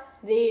 Well.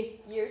 the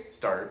Years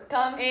Start.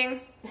 come.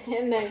 Ing.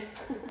 and then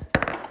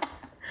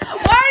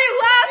Why are you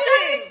laughing? You're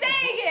not even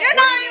saying it. You're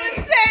not even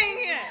saying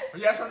it.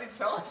 You have something to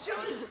tell us,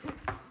 Jones?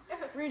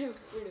 redo.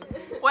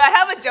 Well, I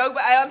have a joke,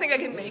 but I don't think I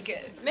can make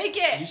it. Make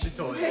You it. should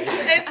totally make it. I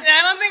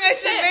don't think I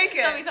should make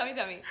it.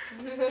 Tell me.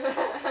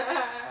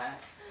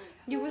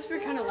 You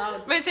whispered kind of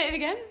loud. Wait, say it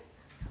again.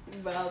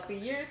 Well, the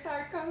years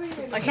start coming.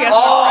 And Like, he has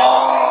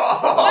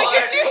Oh! Wait,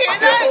 did you hear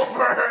that?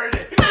 Overheard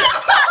it.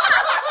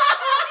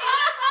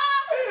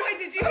 Wait,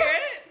 did you hear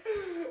it? Good.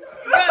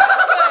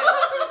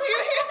 Did you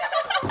hear that?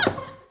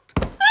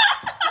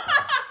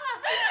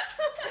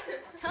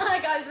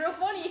 Guys, real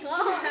funny. Did you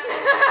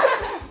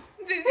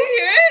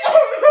hear it?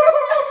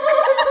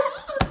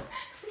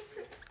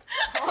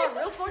 Oh,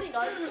 real funny,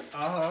 guys.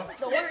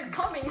 The word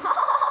coming.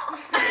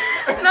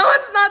 No,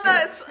 it's not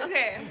that. It's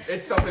okay.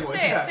 It's something like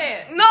that. Say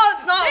it. No,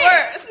 it's not Say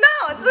worse. No,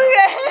 it's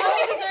okay.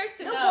 Nobody deserves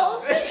to know.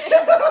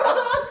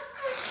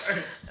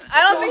 I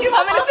don't think you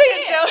want me to say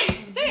it, Joey.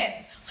 Say it.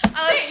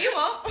 Say it. You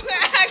won't. I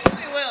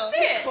actually will.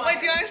 Say it. Wait,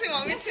 do you actually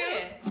want me to?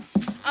 Say it.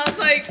 I was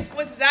like,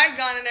 with Zach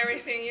gone and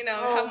everything, you know,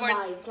 Oh have more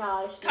my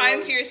gosh.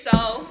 time to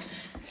yourself.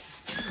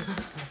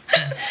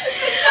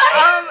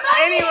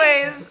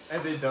 Anyways.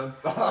 And they don't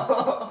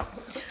stop.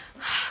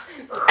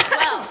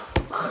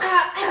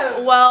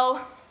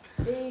 Well.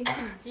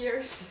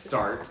 Years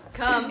Start.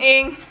 come.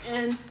 Ing.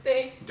 And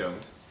They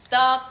Don't.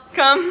 stop.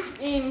 Come.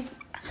 in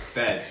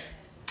Bed.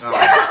 Oh.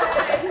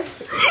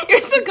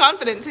 You're so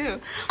confident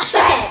too.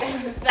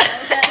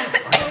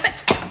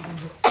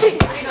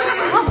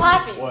 I'm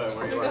laughing. What?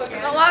 Where you laughing?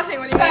 I'm laughing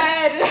when you mean.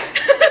 Bed.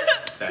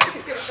 Bed.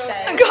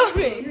 I'm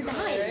coughing.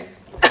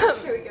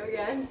 Here we go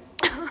again.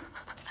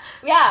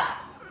 Yeah.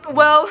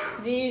 Well.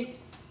 The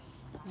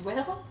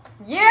well.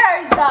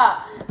 Years.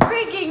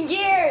 Freaking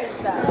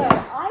years. I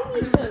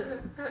need to.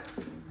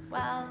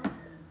 Well.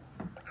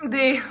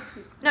 The.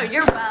 No,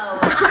 you're well.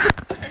 You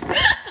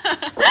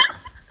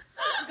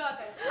got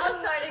this. I'm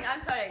starting.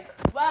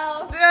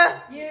 Well.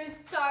 The. Years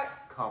start.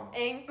 Come.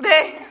 Ing.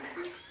 They.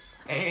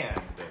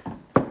 And.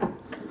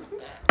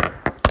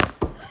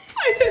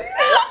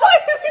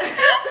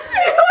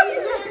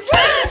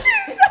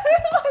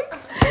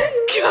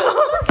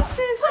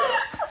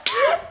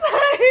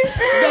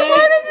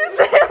 Why did you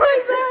say it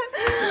like that?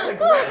 I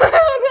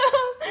don't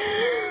know.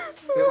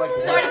 Say it like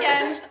Start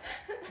again.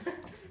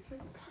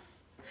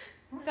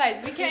 Guys,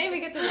 we can't even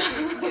get to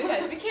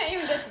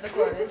the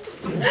chorus.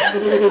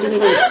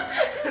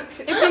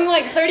 It's been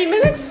like 30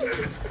 minutes.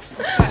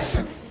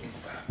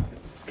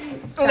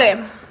 Okay.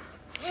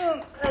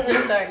 You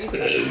start.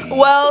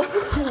 Well.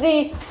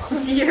 The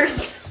Years.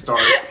 Start.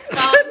 Ing.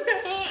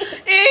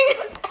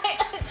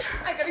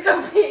 I gotta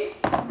go pee.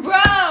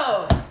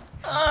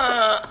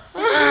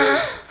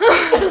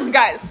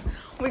 Guys,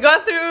 we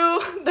got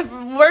through the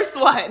worst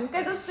one.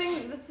 Guys, let's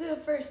do the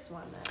first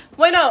one then.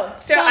 Wait, no.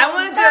 Sarah, I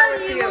want to do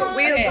it with you.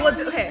 Okay. We'll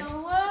do. Okay.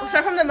 We'll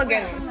start from the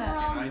beginning.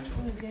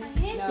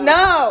 No.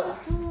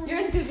 No. Your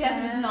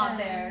enthusiasm is not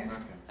there.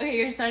 Okay,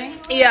 you're starting?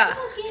 Yeah.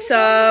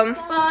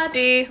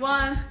 Somebody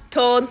Once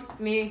told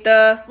me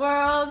the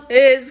world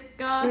is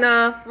gonna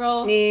gonna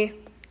roll. me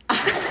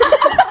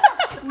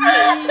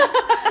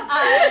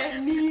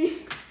Me.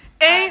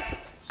 ain't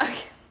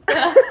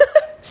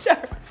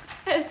sure.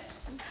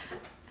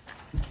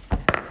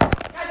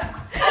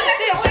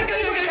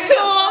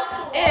 Tool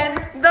In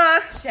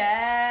the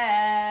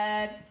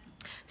shed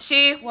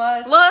she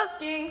was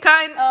looking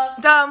kind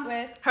of dumb.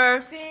 with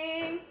Her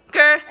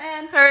finger and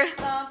and her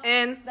thumb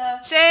in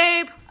the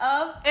shape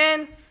of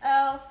in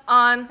L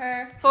on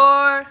her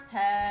for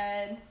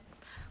head.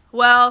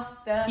 well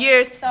The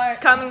years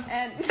start coming.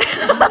 and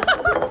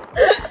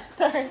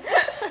Sorry.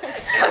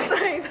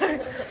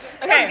 We're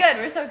Okay. good.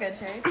 We're so good,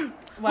 Sherry.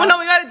 Well, no,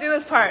 we gotta do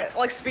this part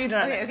like speed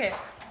run. Okay.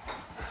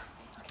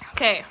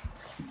 Okay.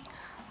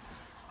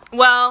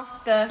 Well,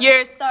 The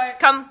years start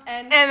come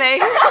and they.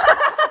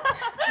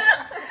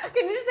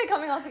 Can you just say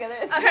coming all together?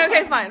 It's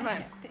Okay, fine.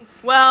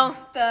 Well,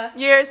 The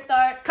years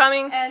start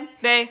coming and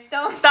they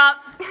don't stop.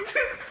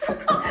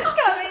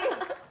 coming.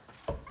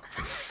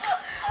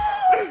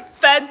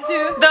 Fed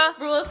to the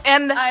Rules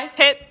and I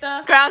hit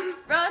the ground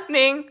running.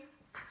 running.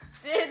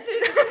 Did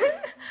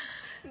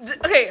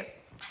Okay.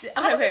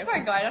 how does this Okay.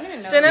 part go? I don't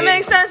even know. Didn't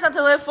make sense not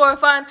to live for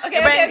fun. Okay,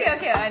 Your brain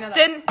okay. I know that.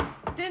 Didn't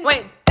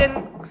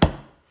didn't.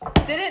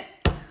 Didn't.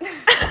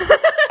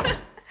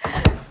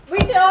 We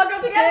should all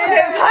go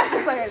together.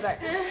 sorry.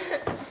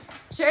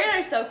 Sherry and I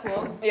are so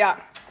cool. Yeah.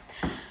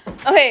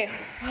 Okay.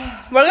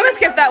 We're gonna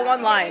skip that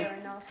one line.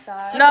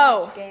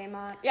 No. Game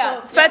on.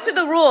 Yeah. Fed to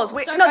the rules.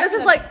 Wait, Start no, back this to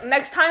is the- like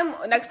next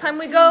time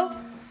we go.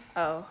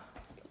 Oh.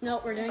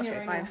 No, we're doing it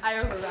right Fine. I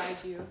override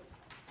you.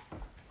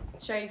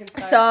 Sherry, you can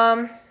start.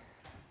 Some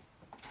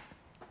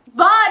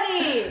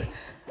Body.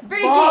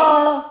 Freaky.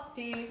 now.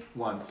 The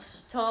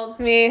Once told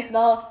me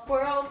The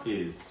world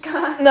is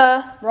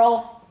the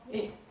roll.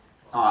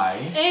 I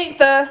ain't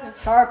the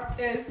Sharp.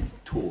 is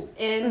tool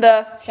in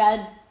the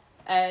Shed.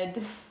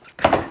 ed.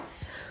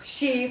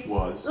 She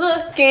was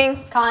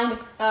king Kind.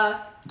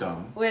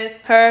 dumb with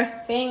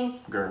her Bing.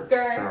 Ger.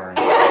 Ger. Sorry.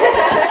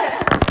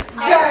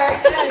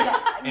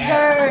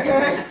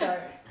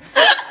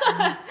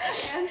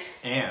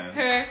 And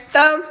her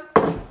thumb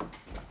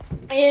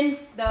In.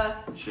 the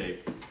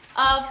shape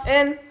of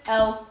in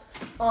L.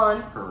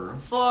 on her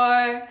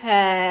for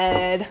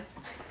head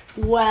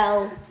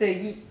Well.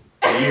 the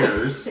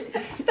years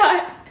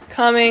start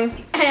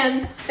coming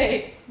and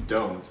they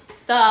don't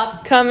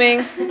stop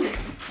coming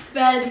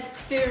fed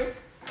to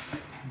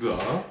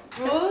the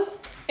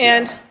rules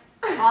and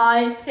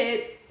I.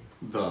 hit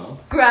the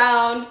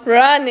ground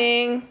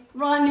running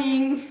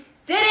Running.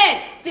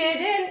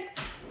 didn't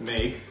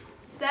make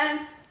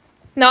sense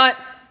not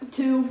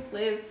To.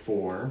 live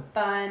for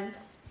fun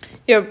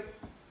your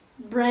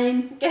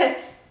Brain.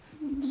 gets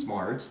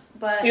smart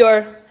but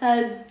your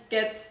Head.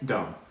 gets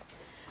dumb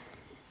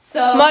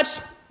so much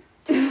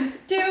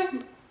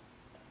too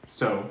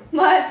so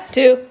much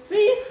to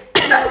See?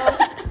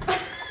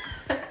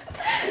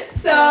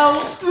 so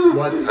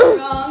what's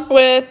wrong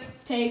with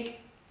Take.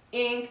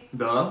 ink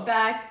the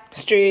back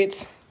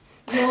streets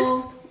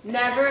You'll.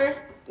 never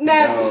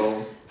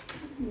no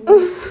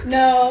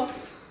no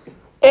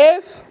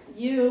if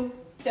You.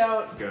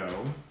 don't go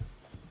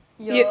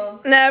you you'll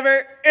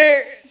never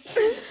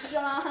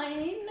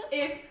Shine.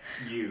 if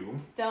you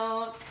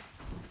don't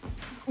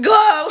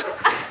glow.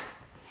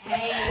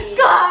 Hey.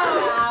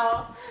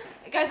 go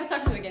guys, let's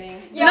start from the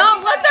beginning.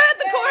 No, let's start at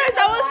the chorus.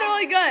 That was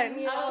really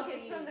good. Oh, okay,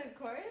 it's from the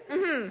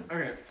chorus.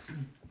 okay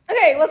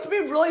Okay, let's be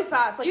really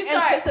fast. Like You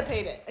start.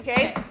 anticipate it.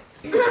 Okay.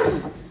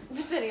 I'm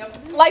just sitting up.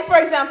 Like for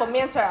example, me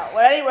and Sarah.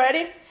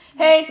 Ready?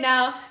 Hey,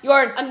 Now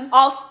you're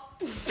all.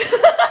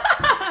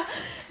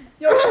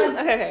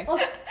 Okay.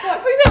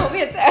 for example,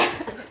 me and Sarah.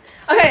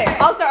 Okay,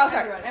 I'll start.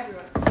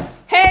 Everyone.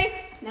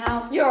 Hey,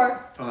 Now.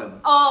 You're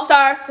un all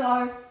star.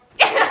 Star.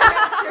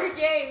 get your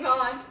game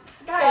on.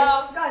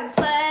 Guys.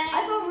 Play.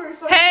 I thought we were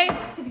starting Hey.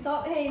 to be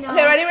thought. Hey, now.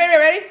 Okay,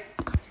 ready?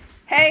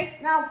 Hey,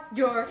 Now.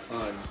 You're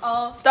un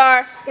all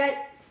star.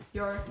 Get.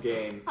 your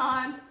game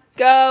on.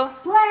 Go.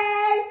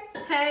 Play.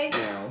 Hey,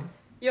 now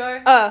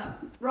you're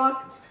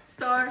Rock.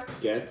 star.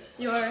 get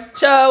Your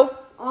Show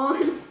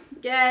On.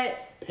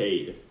 get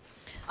paid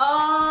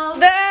all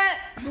that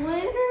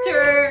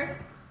Glitter.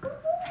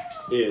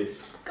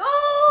 is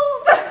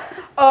gold.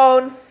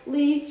 own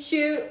Lee.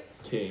 Shoot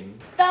ting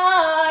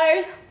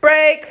stars.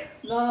 break.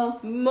 The.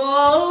 More.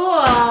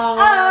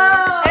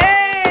 Oh. Let's do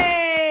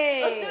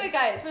Hey. it,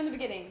 guys, from the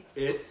beginning.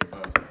 it's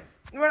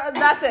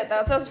That's it.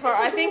 That's as far.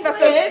 I think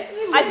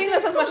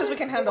that's as much as we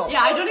can handle.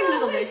 Yeah, I don't even know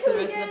the lyrics to the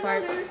rest of the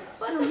part.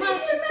 So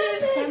much to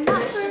do, so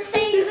much to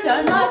say,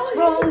 so much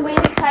wrong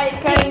with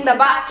Cutting the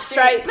box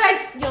straight.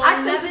 Guys, You'll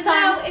accents never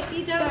now. know if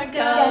you don't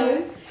Go.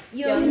 go.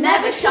 You'll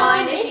never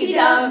shine if you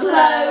don't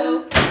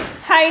glow.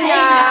 Hey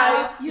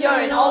now, you're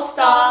an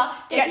all-star.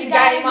 Get your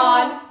game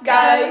on,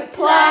 go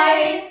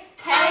play.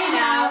 Hey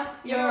now,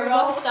 you're a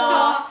rock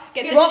star.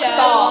 Get the Rock show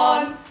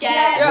star. on,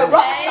 get You're a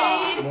rock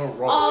paid. More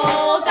rock.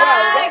 All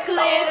that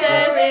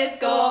glitters is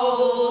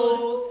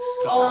gold.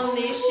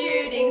 Only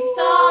shooting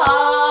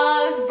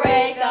stars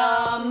break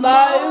the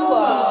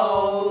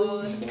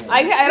mold.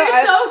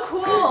 You're so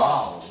cool.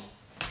 Wow.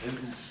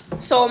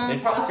 Some They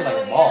probably say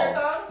like mall.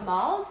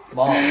 mall.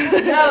 Mall.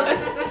 No,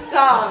 this is the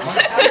song.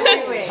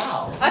 I'm doing.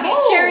 Mall. Okay,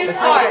 Sherry,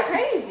 start.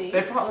 Crazy.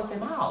 They probably say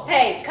mall.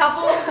 Hey,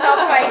 couple, stop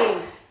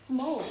fighting. It's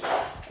mold. It's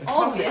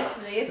probably-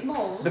 Obviously, it's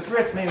mold. The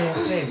Brits maybe will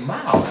say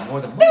mall more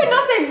than They would mall.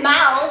 not say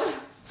mold.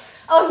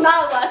 I was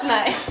mold last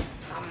night.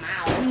 I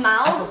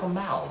Mold. saw some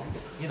mall.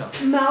 You know,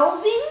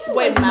 Mouthing?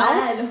 Wait, Like mouth?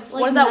 mad. What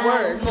is Like that mad.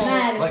 word?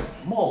 Mad. like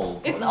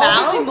mold. It's Like-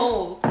 obviously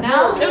mold.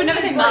 Mold. They would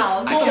never say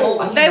mold. I can-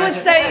 I can They would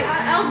imagine- say I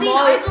believe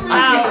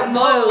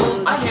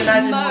mold. I can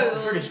imagine Mold.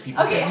 what British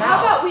people Okay, say how mall.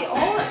 about we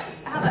all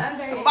have an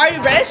very. Are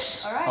you British?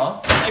 Alright. Huh?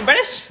 Are you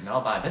British?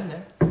 No, but I've been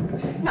there.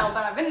 No,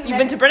 but I've been. You've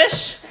been to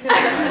British? Alright,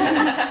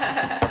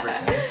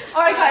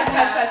 guys.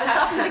 Let's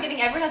start from the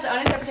beginning. Everyone has their own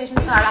interpretation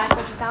of how it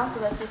actually sounds, so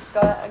let's just go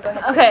ahead.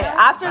 Okay,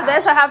 after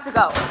this I have to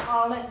go.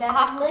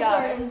 have to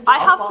go. I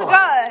have to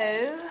go.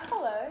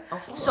 Hello.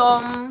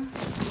 Some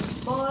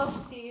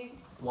See.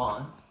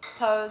 Once.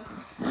 toad.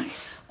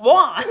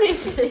 One.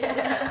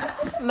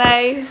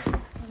 May.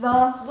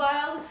 The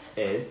World.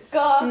 Is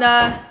Got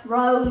The.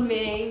 road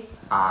me.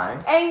 I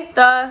Ain't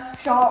The.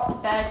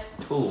 shop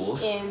best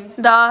tools in.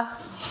 The.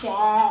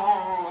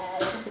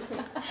 shed.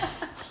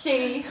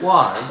 She.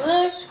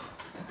 was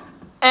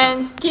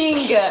And.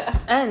 King.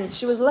 And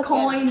she was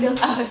looking.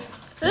 Kind.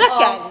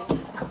 Looking.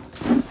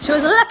 She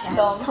was looking.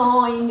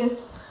 Kind.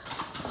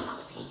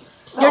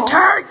 Your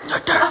turn. Your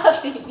turn.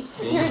 did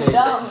you say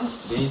dumb.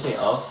 Did you say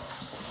of?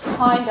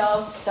 Kind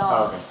of dumb.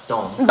 Oh, okay.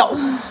 Don't. No.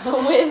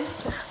 With.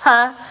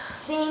 Huh.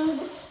 Thing.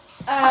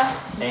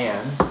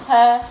 And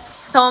Her.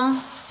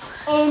 Some.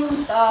 In.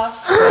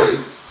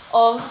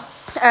 Of.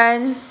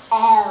 And.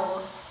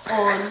 L.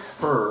 On.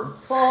 her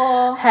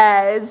For.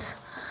 Heads.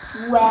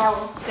 Well.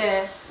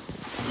 The.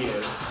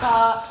 years.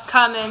 Start.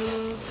 Coming.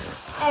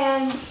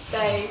 And.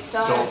 They.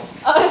 Don't.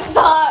 Don't.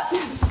 Start.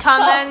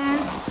 Coming.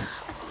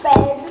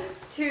 Bed.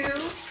 To.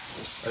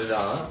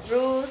 The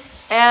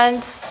Rules.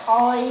 And.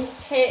 I.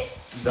 Hit.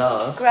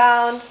 the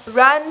Ground.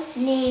 Run.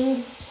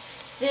 Ning.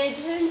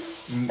 Didn't.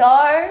 So.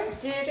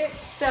 Did it.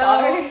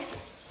 So.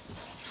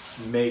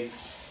 make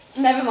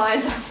Never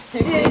mind. I'm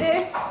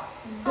stupid.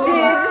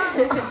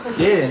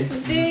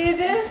 didn't Did.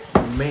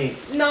 make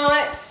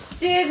Not.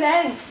 Did.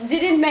 Sense.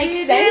 Didn't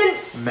make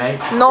sense. make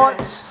Not.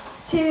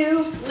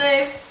 To.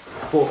 Live.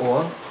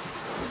 for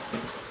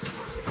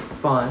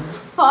fun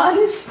Fun.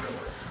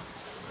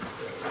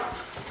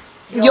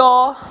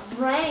 Your.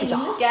 Brain.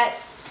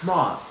 Gets.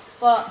 smart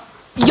But.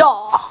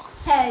 Your.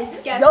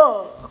 Head. Gets.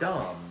 Your.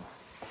 dumb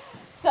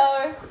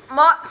So.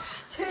 Much.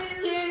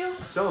 Do.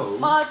 so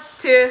Much.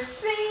 To.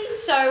 See.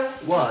 So.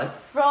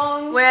 what's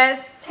Wrong. With.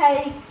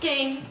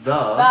 Taking.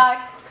 the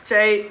Back.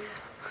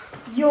 Straights.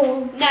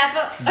 You'll.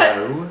 Never.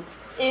 no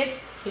If.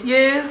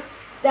 You.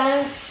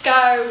 Don't.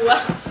 Go.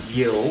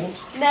 you'll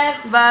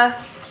Never. The.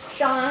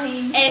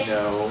 Shine. If.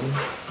 know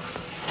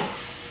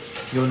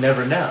you'll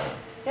never know.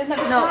 You'll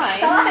never No. shine.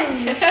 Shine.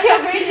 You'll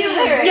read the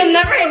lyrics. You'll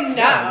never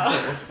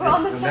know. We're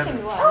on the You'll second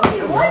never- one.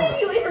 Okay, why did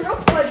you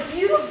interrupt my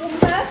beautiful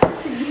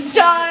masterpiece?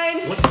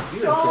 Shine. What's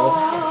beautiful?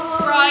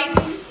 Bright.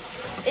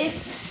 If.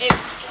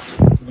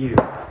 You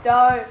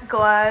Don't.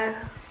 Glow.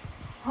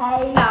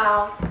 Hey.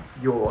 Now.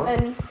 your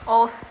And.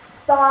 All.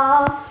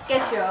 Star.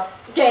 Get your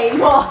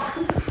game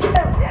on.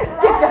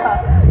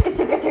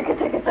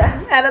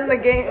 And in the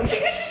game.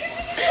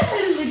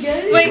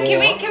 Wait, can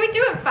we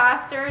do it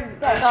faster?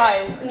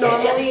 Guys.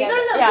 Normally? No, no,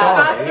 Yeah, Sorry.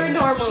 faster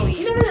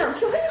normally. No.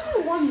 Can we just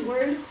do one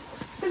word?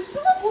 The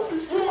syllables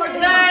is too hard to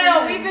No,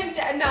 comprehend. we've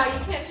been. No, you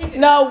can't change it.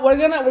 No, we're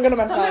gonna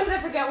mess Sometimes up.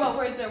 I forget what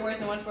words are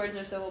words and which words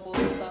are syllables,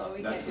 so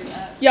we can't do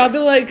that. Yeah, I'll be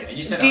like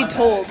You said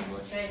detold.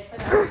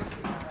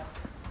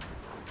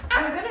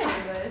 I'm good at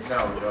English.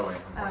 No, Joey.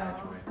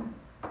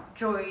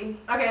 Joy.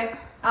 Okay.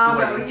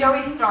 Joy.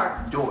 Joey,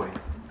 start. Joy.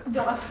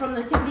 From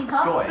the tippity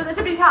top. Joy. From the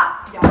tippity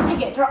top.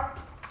 Make it drop.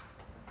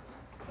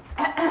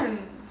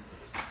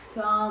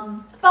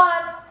 Some.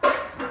 But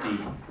The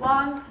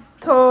once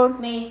Told.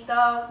 Me.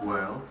 the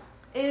world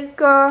is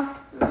Go.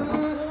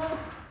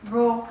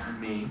 rule.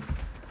 me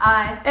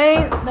I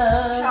Ain't.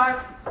 The. sharp.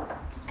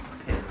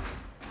 piss.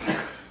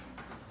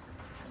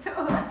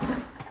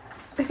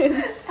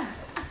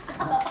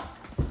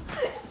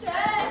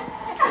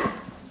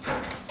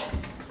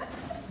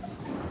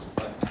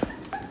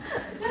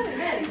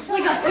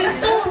 Like a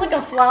pistol, like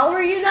a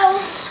flower, you know?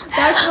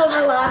 That's what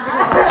we're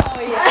laughing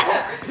Oh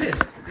yeah.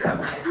 Pissed.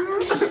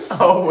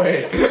 Oh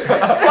wait.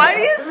 Why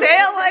do you say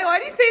it like? Why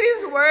do you say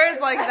these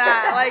words like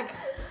that? Like.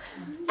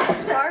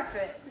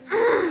 Sharpest.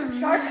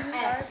 Sharp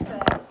S.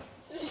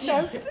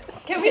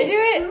 Can we do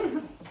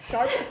it?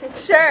 Sure.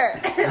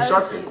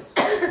 Sharpest.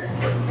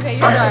 Okay, you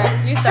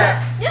start. You start.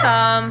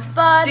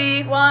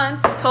 Somebody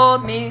once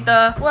told me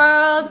the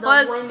world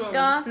was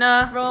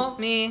gonna roll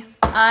me.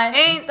 I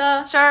ain't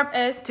the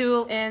sharpest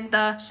tool in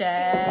the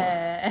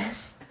shed.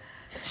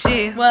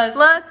 She was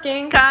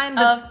looking kind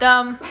of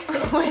dumb.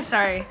 Wait,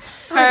 sorry.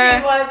 Her.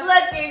 She was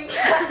looking.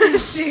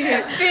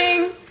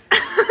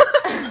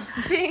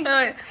 Bing.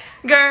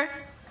 Ger.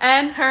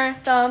 And her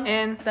thumb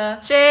in the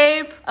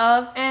shape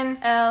of an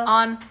L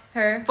on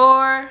her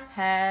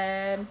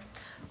forehead.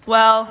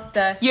 Well,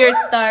 the years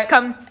start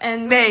come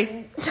and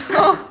they.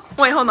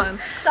 Wait, hold on.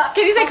 Stop.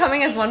 Can you say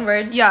coming as one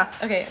word? Yeah.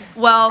 Okay.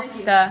 Well,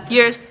 the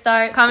years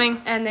Start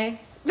coming and they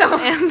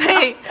and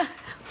they.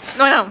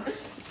 No.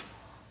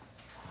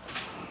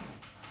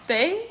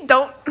 they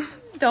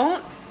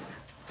Don't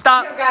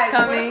stop Yo, guys,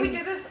 what if coming. we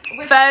do this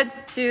with Fed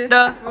to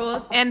the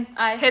rules. and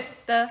I hit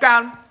the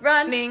ground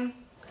running.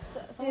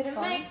 Did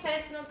it make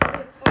sense not to do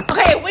it?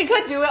 Okay, if we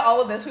could do it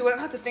all of this, we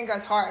wouldn't have to think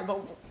as hard.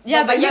 But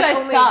Yeah, but you that's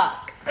guys only-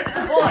 suck. It's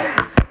the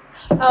boys.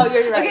 Oh,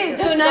 you're right. Okay, you're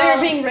just right. now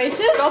you're being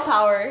racist. Girl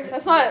power.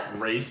 That's not.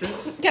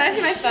 Racist? Can I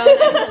see my phone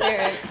and the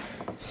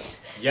lyrics?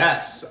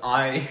 Yes,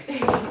 I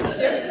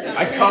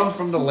come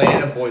from the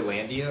land of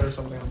Boylandia or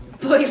something.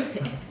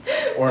 Boyland.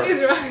 Or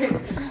He's right.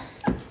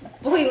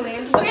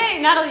 Boyland.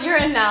 Okay, Natalie, you're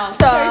in now.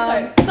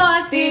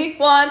 Somebody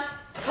once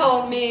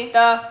told me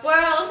the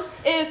world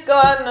is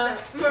gonna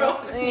roll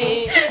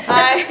me.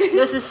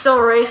 This is so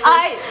racist.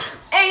 I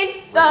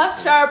ain't the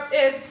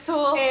sharpest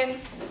tool in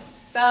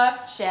the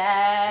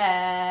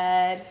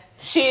shed.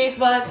 She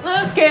was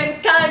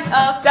looking kind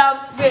of dumb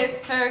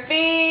with her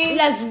finger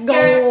Let's go.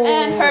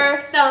 and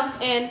her thumb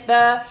in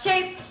the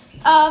shape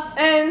of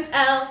an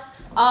L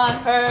on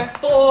her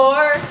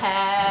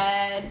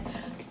forehead.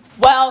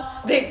 Well,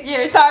 the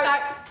years start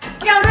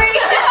coming.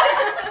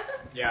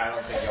 yeah, I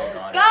don't think y'all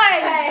got it.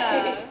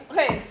 Guys!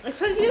 Okay. It's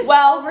because you just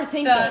Well,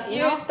 overthink the it, you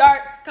know? years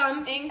start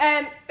coming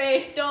and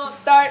they don't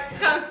start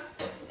coming.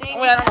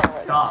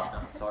 Stop.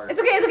 I'm sorry. It's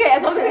okay.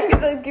 As long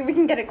as we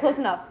can get it close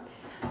enough.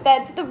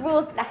 That's the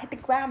rules. I hit the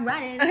ground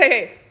running.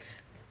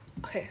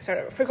 Okay, start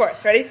over.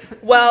 Pre-chorus, ready?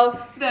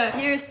 Well, The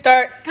years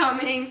start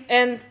coming.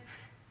 and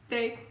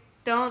They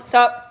don't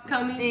stop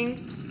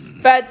coming.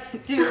 fed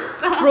Do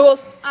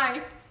rules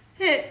I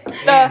hit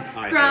the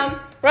ground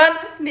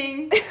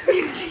running.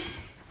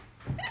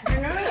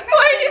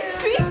 Why are you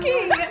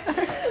speaking?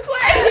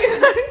 Why are you?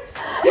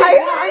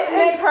 I'm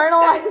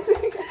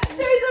internalizing.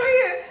 There's over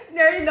here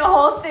narrating the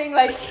whole thing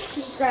like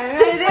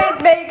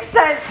didn't make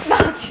sense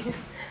not to.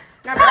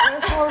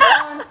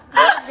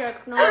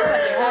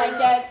 I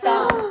get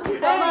stuff. So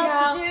much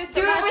to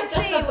do. Do it with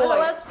just the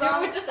boys. Do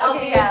it with just LD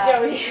Okay, and yeah.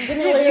 Joey. See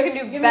if you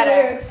can do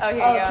better. Okay, go.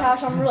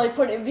 Cash, I'm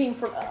really being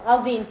for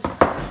Aldine.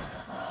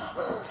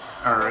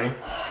 Alright.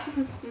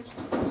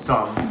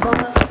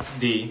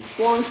 Somebody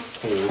Once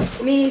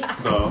told me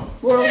the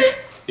world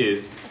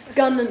is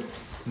gonna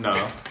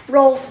no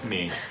roll.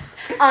 me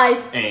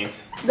I ain't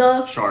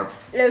the sharp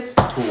is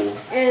tool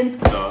in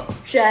the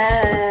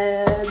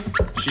shed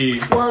she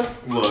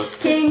was look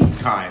king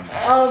kind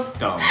of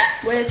dumb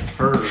with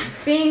her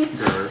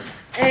finger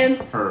and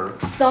and her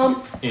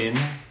thumb in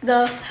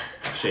the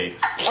shape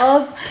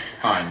of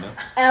un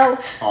L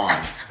on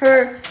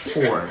her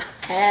for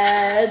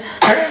head.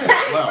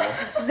 well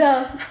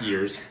The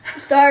years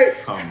start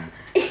come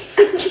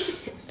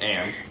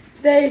and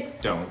they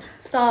don't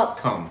stop.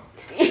 come.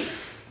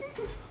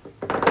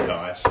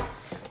 Gosh.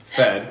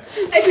 Fed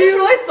It's just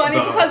really funny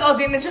The- because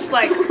Aldine is just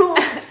like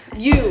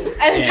you,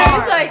 and Yeah.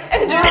 Joey's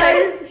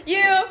like,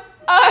 you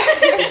are.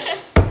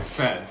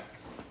 fed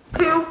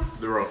To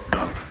the rope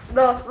done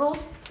the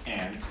rules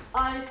and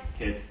I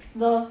hit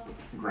the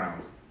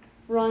ground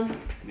run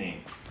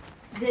name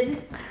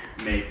did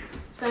make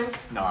sense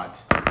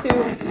not to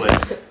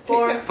live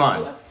for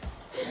fun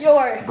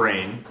your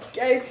brain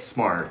gaze,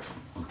 smart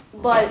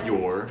but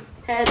your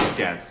head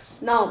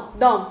gets no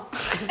dumb.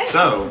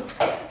 so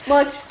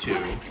Much to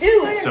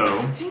do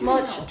so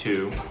much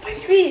to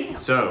see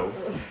so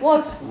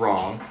what's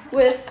wrong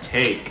with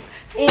take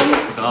in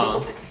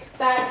the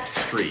back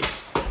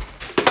streets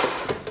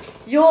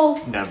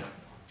you'll never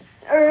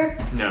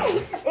no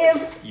if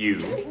you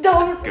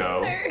don't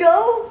go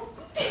go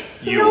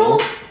you'll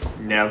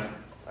never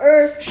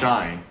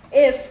shine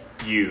if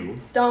you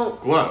don't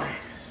glow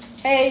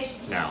hey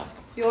now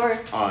your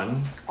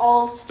on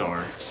all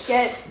star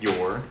get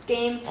your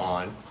game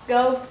on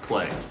go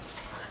play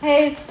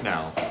hey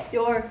now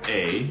your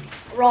a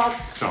rock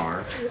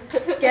star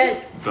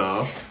get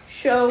the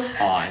show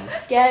on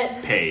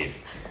get paid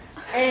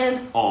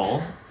and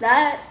all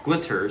that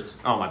glitters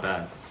oh my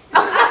bad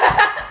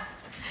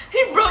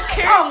He broke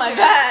character. Oh my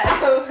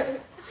bad.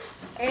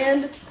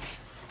 and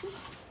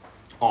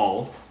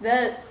all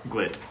that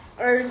glit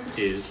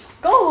is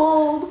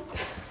gold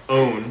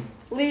own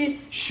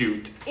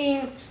shoot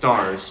in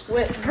stars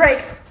with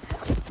break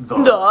The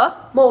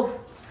mold.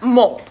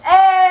 mold.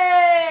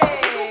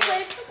 Hey!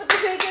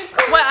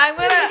 Wait, I'm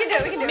gonna. We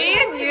can do it.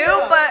 Me and you,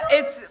 but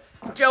it's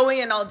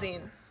Joey and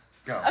Aldine.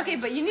 go Okay,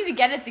 but you need to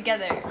get it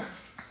together.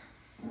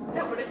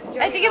 No, but it's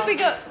I think if we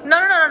go.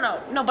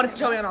 No, but it's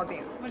Joey and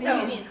Aldine. What do you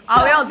mean?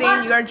 I'll be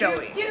Aldine, you are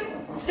Joey.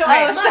 So,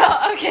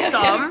 okay.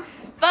 Some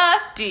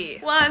Body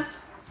once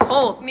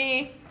told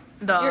me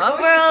the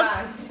world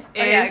Fast.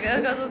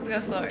 let's go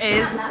slower.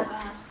 is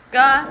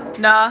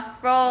Gonna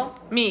roll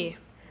me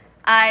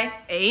I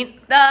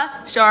ain't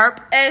the sharp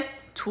is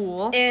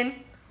tool in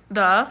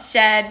the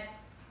shed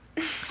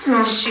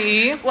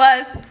she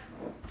was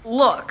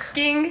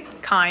looking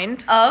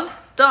kind of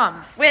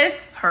dumb with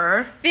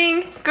her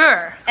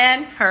finger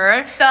and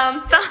her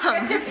thumb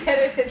You're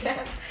better than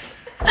that.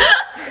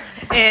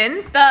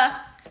 in the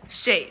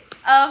shape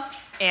of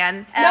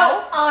and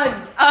No,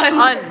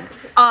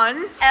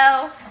 un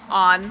L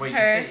on Wait, you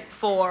her say.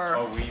 for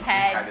Oh, we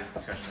Head. had this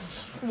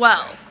discussion.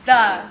 well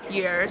the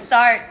years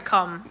start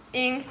come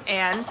ing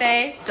and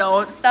they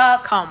don't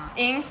stop come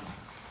ing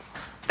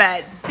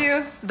fed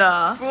to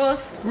the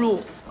rules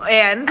rule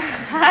and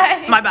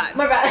I my bad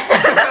my bad.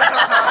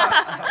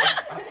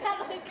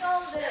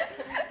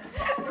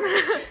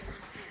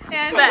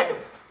 and fed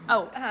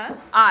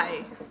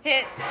I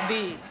hit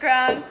the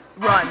ground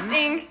run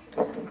ing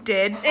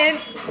did in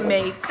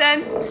make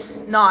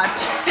sense not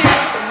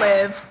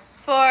live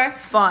for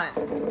fun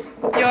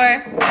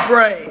your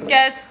brain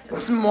gets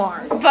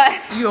smart but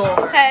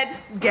your head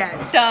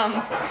gets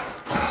dumb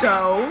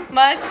so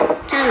much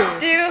to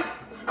do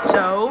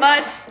so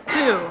much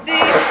to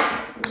see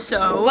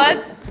so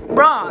what's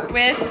wrong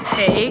with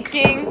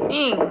taking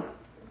king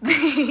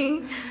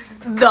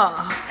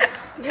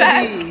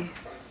the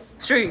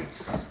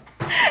streets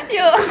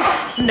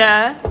you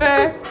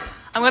never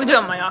I'm gonna do it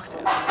on my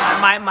octave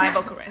my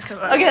vocal range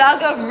okay I'll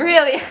go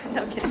really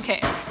no, I'm kidding. okay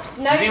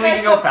Now Do you think we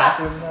can go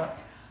faster than that?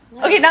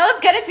 Okay, now let's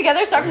get it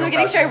together. Start from the Go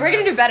beginning. faster. Sure, we're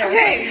gonna do better.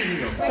 okay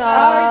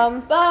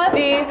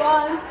Somebody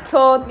once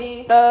told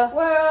me the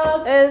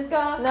world is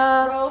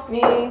gonna roll not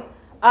me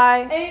I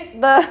ain't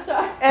the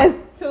sharp is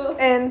tool.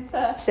 in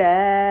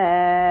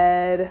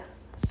shed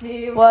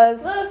She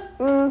was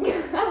looking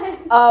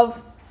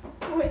of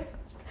with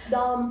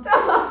Dumb.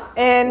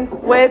 in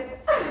with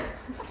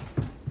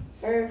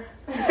Her.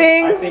 I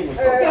Fing think we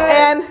still got it.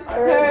 and I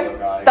think we still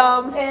got it.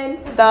 thumb in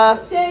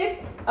the shape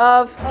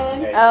of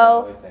and Okay,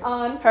 L let's sing.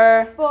 on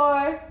her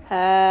forehead.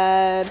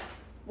 head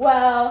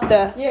The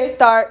the years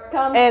start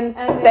come and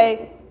and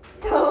they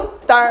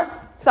don't start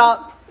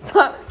stop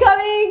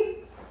coming.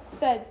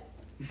 Fed.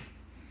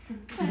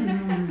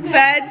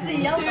 fed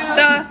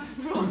the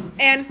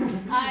and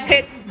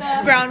hit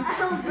ground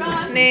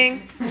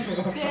running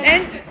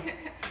and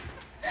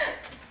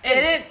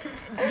Did it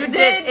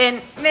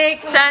didn't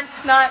make sense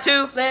not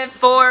to live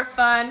for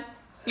fun?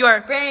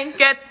 your Brain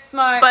gets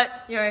smart, but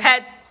your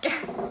head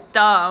gets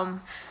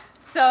dumb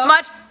so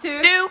much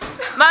to do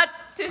much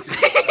to to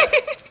see.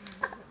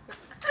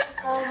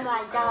 Oh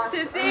my god.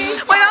 To see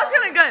wait that was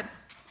kind of good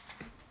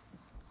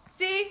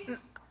see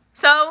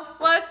so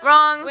what's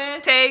wrong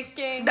with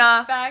taking the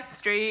the back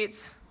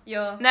streets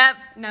you'll nep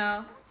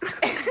know.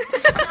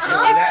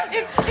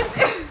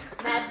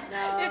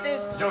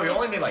 No. No, we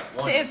only made like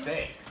one If-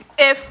 mistake.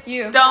 if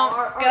You don't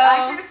Our Go.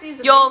 accuracy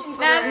is You'll amazing,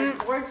 never-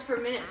 but words per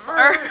minute.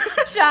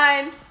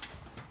 shine.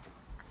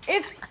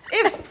 If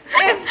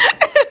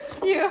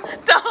you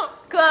don't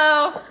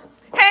glow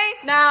hey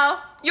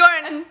now, you're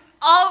an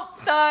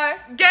all-star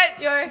get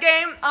your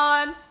game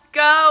on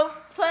go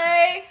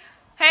play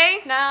hey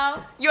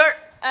now. you're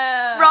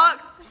Rock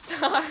rock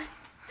star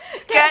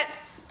get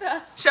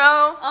the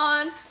show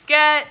on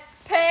get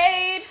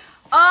paid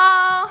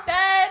all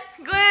that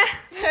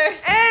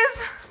glitters glitters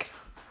is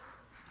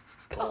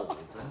gold.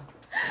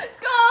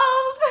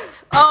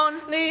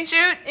 only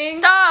shooting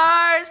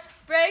stars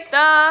Break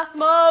the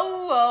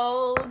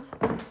mold.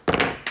 we're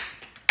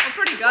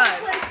pretty good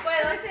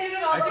Wait, let's sing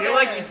it all I feel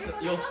like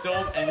you'll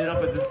still ended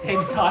up at the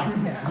same time.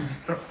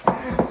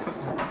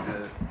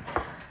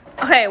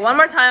 okay one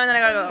more time and then I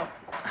gotta go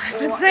I've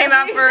been saying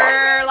that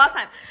for last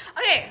time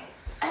okay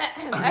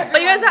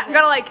but you guys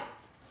gotta like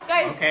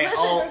Guys, Okay, listen.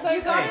 I'll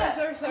You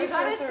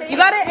gotta say. you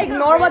gotta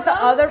ignore what the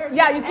other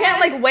you can't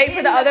like wait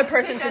for the other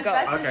person to As go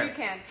best as Okay. you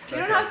can. You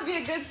don't have to be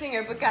a good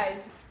singer, but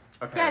guys.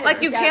 Okay.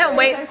 like you can't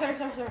wait Sorry.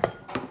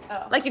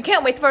 like you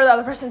can't wait for the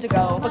other person to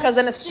go because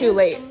then it's too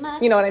late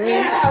you know what I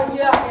mean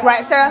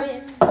right Sarah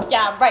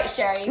Yeah, right,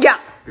 Sherry. yeah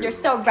You're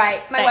so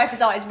right. My Thanks. wife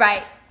is always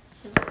right.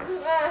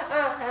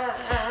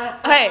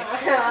 okay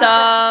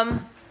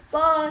some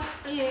But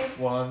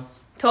Once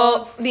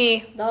told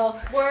me the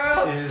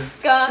World is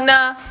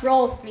gonna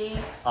roll me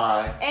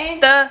I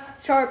ain't the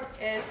sharp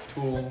is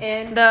tool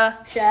in the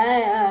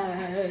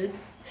shed.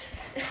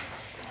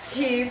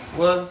 she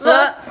was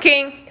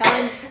looking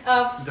Kind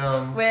of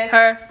dumb with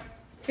her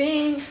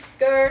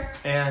finger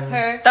and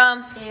her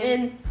thumb in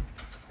in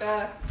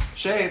the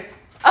shape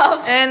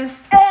of and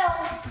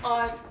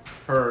on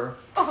her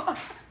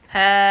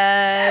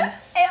head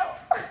L.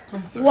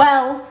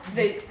 well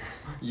The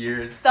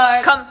years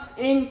start come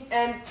in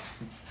and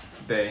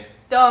they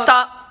don't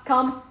stop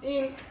come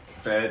in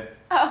fed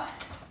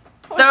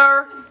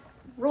the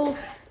rules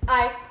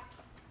I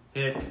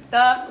hit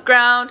the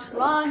ground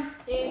run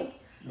in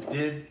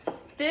did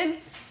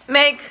didn't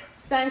make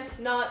Thanks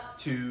not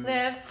To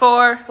Live.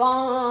 For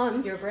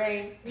fun. Your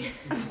brain.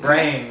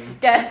 brain.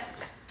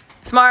 Get.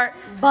 smart.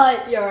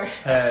 But your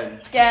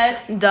Head.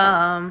 Get.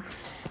 Dumb.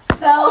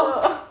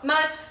 so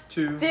much.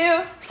 To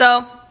Do.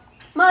 So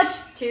Much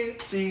to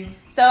see.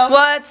 So.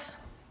 what's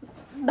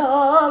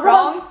the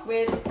wrong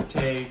with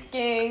Take.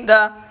 King.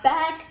 the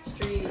back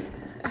street.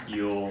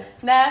 You'll.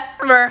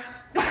 never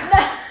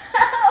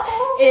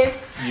If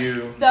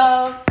You.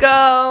 Don't.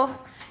 go?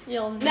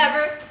 you'll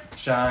never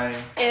Shine.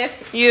 If.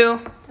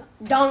 You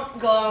don't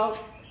go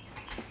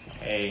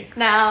A.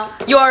 Now.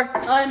 your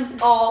on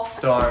all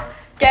Star.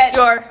 Get.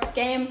 your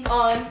game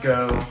on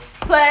Go.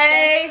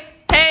 Play.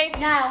 hey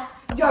now.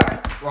 Your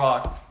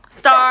Rock.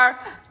 star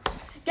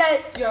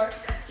get your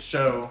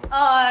Show.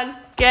 On.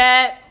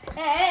 get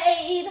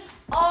paid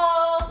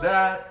all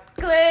That.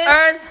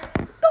 Glitter.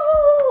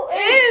 go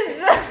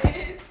Is.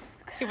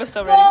 he was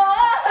so ready.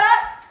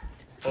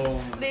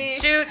 Only.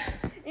 Shoot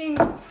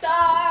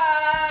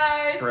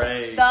stars.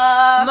 Pray.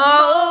 The.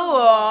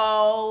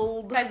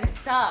 mold. Guys, we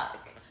suck.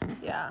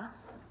 Yeah.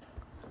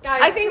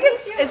 Guys, I think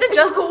is it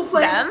just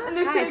them? and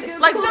there's Guys, so it's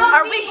good Like, food.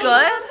 are we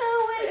good?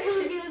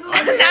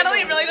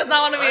 Natalie really does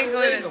not want to be I'm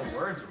saying included. the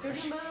words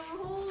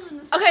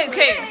were. Okay,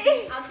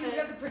 okay.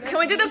 Can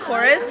we do the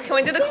chorus? Can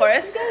we do the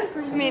chorus?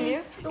 Me and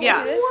you.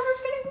 Yeah.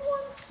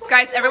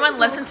 Guys, everyone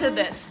listen to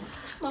this.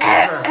 Do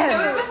it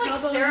with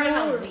like Sarah and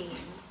Helene.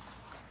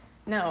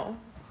 No.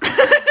 Yeah,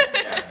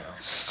 I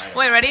know.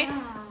 Wait, ready?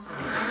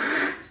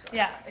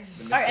 Yeah.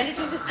 Our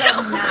energy's just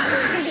going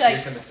mad. It's gonna be Like,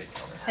 like, a mistake.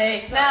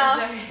 hey,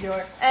 now,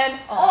 your, and I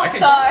all can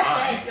star.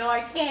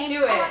 try.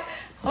 Do it.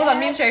 Hold on,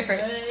 me and Sherry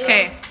first.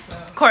 Okay.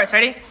 Chorus,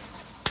 ready?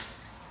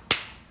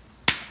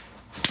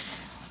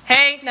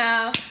 Hey,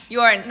 Now,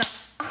 you're no.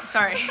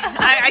 Sorry,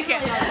 I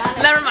can't.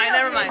 Never mind.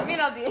 Never me mind.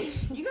 and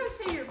Aldi. You guys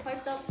say you're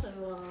piped up,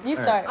 so You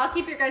start. I'll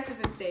keep your guys'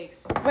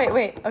 mistakes.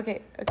 Wait,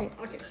 okay. Okay.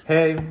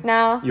 Hey.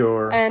 Now,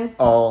 Your. and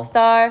All.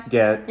 star,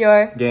 Get.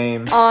 your,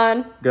 Game.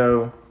 on,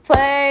 Go.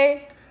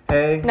 play,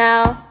 Hey.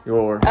 now,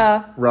 Your.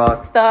 star,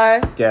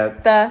 Rock.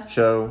 Get. the,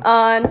 Show.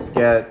 on,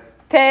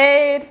 Get.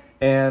 paid,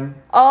 And.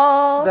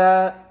 all,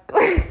 That.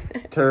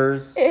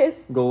 Ters.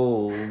 is,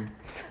 Gold.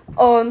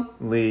 on,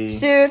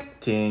 shoot,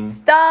 Ting.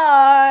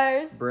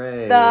 stars,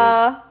 Break.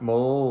 the,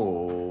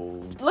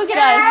 Mold. look at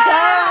us,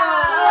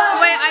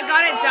 go! Wait, I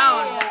got it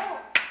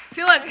down.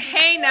 See, look.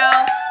 Hey,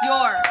 now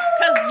your,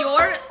 cause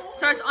your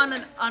starts on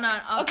an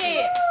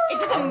Okay, it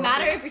doesn't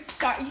matter if we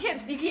start. You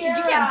can't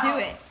do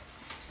it.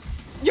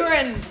 You're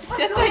in.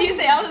 That's what you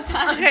say all the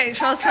time. Okay,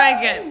 so let's try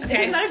again. It doesn't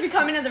Okay. matter if you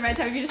come in at the right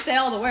time. If you just say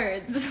all the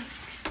words.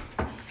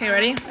 Okay,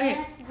 ready? Okay.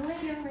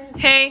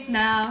 Hey,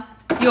 Now,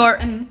 your.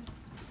 and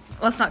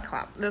Let's not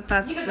clap.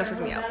 That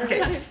messes me up.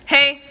 Okay.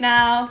 Hey,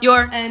 now,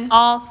 your. and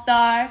All.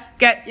 star,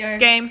 Get. your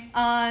Game.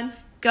 on,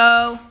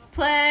 Go.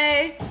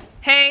 play.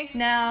 Hey,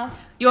 Now,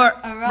 your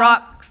A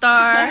rock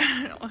star.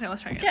 Okay,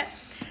 let's try again.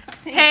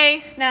 get.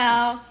 Hey,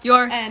 Now,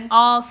 your And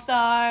all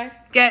star,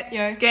 get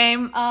your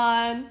game.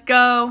 on,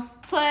 Go.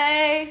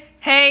 play.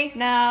 Hey,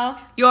 Now,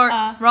 your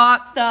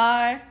rock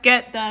star,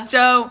 get the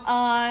Joe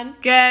on,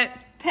 get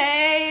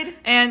paid.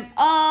 and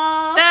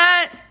All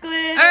that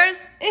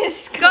glitters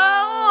is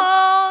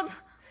gold.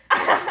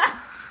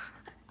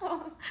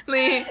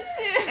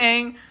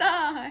 Leading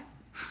star.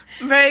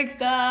 break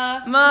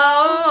The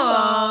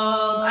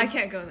mold. I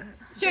can't go that.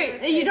 Sure,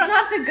 you don't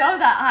have to go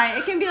that high.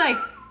 It can be like,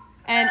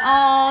 and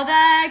all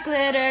that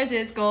glitters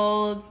is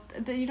gold.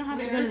 You don't have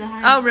to go to the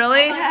high. Oh,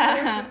 really?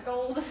 Yeah.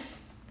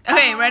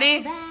 Okay,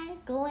 ready?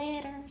 That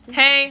glitters is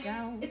Hey,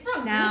 gold. It's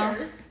not Now.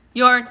 glitters.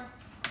 your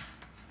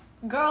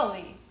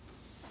Girly.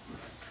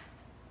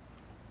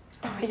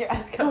 Your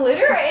eyes go.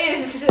 Glitter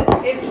is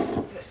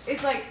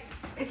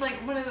it's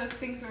like one of those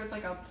things where it's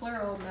like a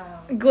plural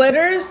noun.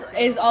 glitters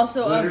is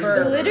also a Glitters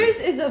verb. Glitters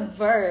is a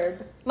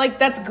verb. Like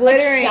that's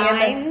glittering and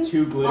shines. that's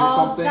To glitter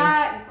All something.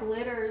 that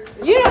glitters.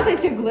 Is You don't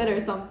say to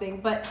glitter something,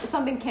 but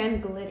something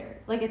can glitter.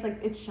 Like it's like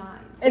it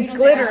shines. But you It's don't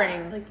say,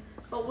 glittering. like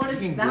But what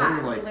is You can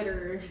that? glitter, like-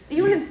 Glitters.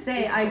 you wouldn't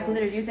say I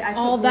glitter. You say I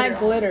all put that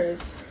glitter on.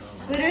 glitters.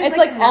 Glitter is It's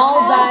like all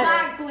All that.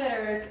 that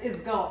glitters is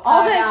gold.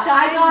 All I that got-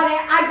 shines. I got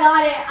it. I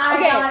got it. I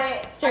Okay. got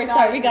it. Sorry, I got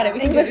sorry, it. we got it. We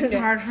can English do it, is we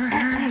can hard for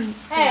her.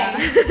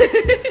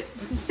 Hey.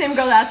 Same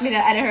girl that asked me to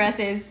edit her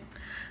essays.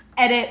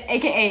 Edit,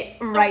 aka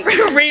write.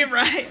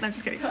 Rewrite. No, I'm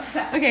just kidding.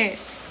 Okay,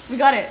 we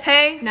got it.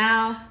 Hey,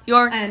 Now,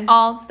 your and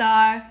all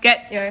star,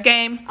 get your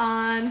game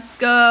on,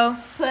 go.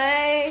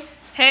 play.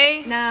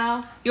 Hey,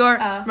 Now, your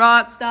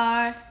rock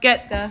star,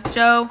 get the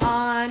Joe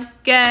on,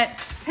 get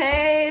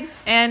paid.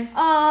 and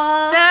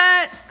All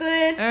that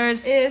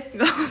glitters is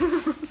is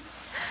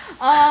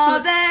all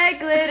that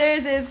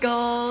glitters is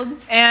gold.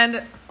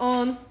 and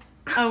On,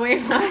 oh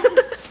wait,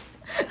 what?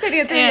 Say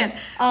it again. Say it And-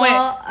 again. wait.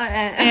 All,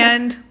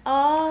 and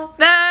all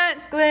that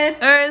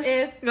glitters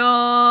is is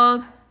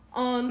gold.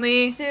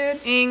 only Shooting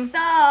shooting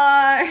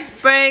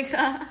stars. break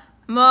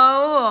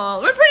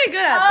mold. We're pretty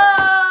good at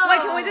this.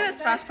 Wait, can we do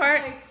this fast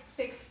part? Like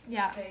 6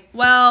 Yeah. mistakes.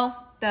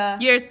 Well, The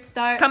years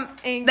start come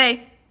ing.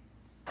 they.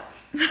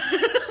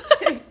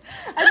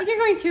 I think you're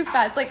going too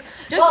fast. Like,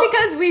 just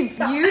because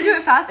you do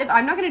it fast, if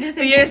I'm not gonna do the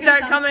The same, years it's gonna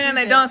start sound coming and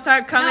they stupid. don't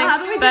start coming. No, how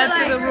do we do That's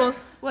it, the like-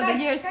 rules. Well, the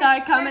years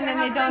start coming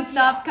and they don't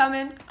stop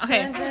coming.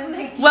 Okay. And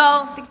then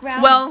Well,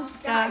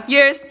 the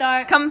years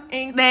start come.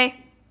 ing. They.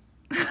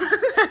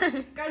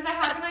 Guys, I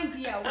have an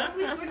idea. What if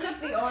we switch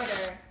up the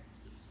order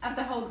of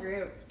the whole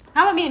group?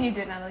 How about me and you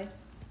do it, Natalie?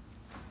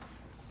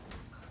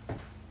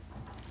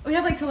 We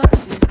have like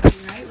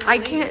telepathy, right? I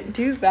can't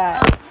do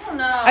that. Oh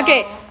no.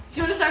 Okay. Do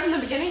you want to start from the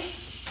beginning?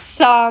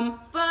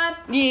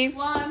 Somebody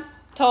Once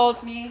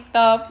told me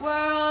the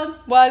world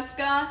was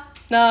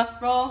gonna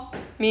roll.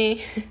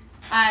 me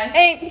I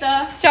ain't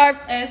the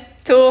sharpest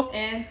tool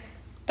in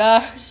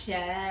the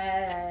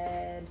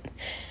shed.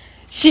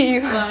 she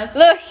Was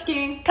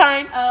looking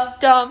kind of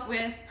dumb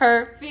with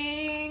her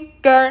finger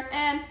finger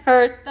and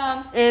her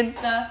thumb in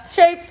the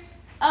shape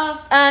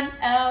of and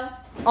L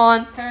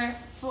on her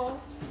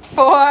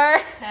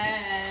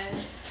forehead.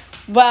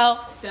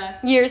 Well, The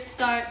years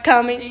start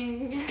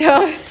coming.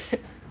 Don't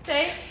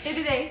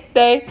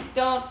they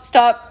don't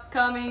stop.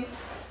 coming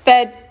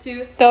Fed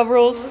to the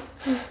rules.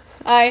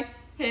 I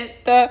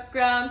hit the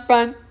ground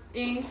run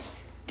ing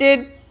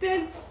did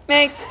did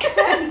make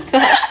sense.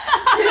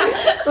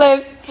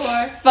 Live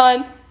for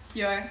fun.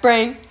 your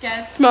Brain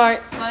gets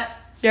smart. but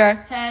Your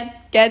head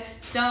gets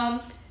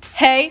dumb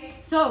hey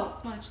so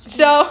much to do.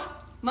 so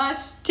much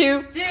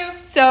to do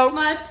so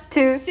much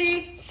to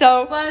see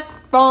so what's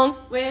wrong.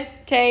 with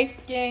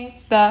Take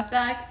getting the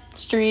back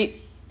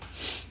street.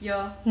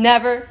 you'll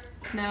Never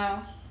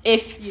know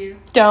if you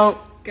don't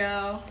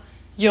go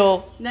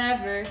you'll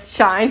never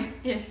shine.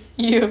 if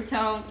You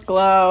don't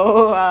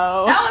glow.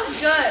 that was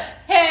good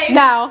hey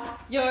Now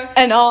your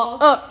and all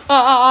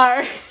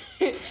are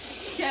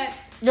get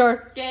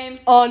your game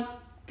on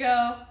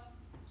go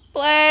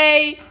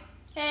play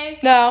hey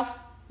now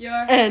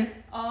your and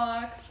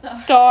all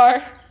star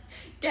star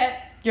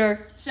get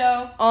your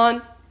show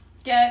on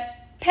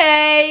get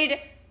paid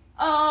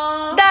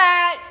all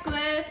that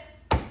glitters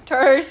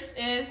terse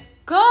is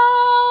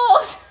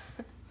gold.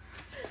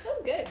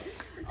 that's good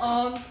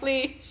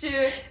only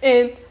shoot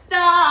In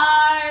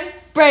stars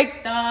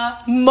break the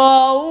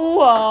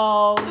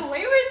mold.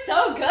 we were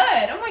so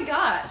good oh my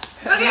gosh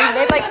Okay, we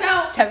made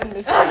like 7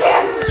 mistakes.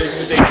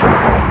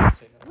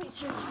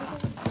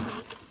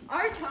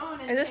 our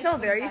tone Is it still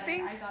there, you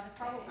think? I gotta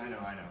say I know.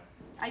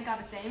 I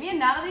gotta say me and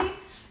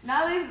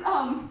Natalie's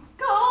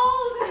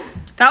cold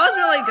That was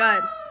really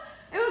good.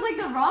 it was like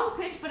the wrong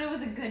pitch but it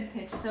was a good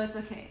pitch so it's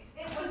okay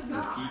It was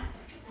not.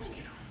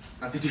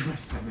 I have to do my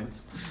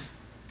assignments.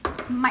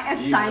 my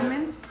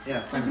assignments Yeah,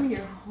 do assignments.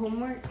 your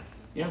homework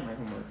Yeah, my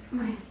homework.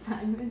 my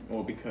assignment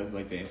Well, because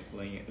like they have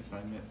laying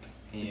assignment.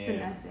 it's an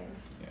essay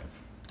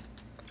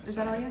Yeah. is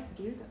that all you have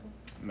to do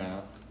though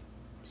Math,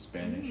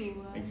 Spanish,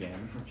 Ooh.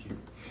 exam review.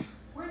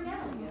 Where now?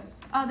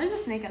 oh there's a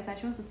snake outside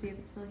she wants to see if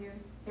it's still here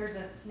There's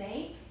a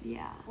snake?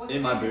 yeah What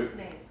In my kind of boot.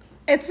 snake?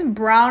 It's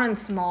brown and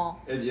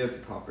small. Yeah, it's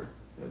a copper.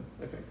 Yeah,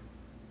 I think.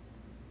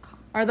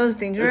 Are those It's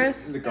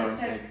dangerous? the garden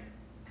Is it snake.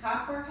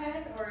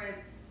 copperhead or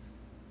it's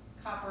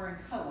copper in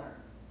color?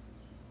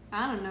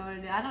 I don't know what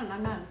it is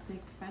I'm not a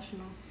snake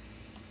professional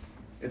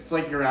It's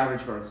like your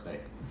average garden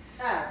snake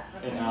Oh,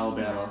 in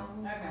Alabama.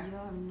 Okay.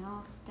 you're a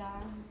North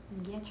Star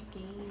get your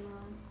game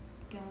on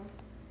go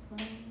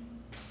play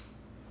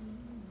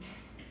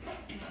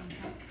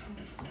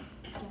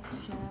get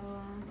your show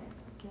on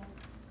get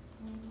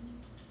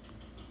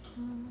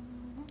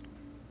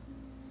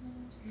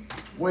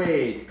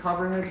Wait,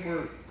 copperheads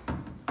were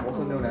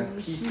also known as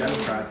peace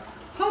democrats.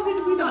 How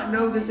did we not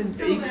know this in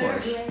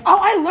English? Oh,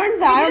 I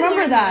learned that. I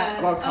remember that.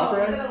 About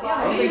copperheads?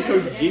 I don't think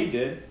Coach G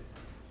did.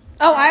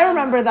 Oh, I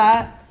remember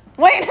that.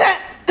 Wait.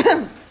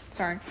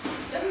 Sorry.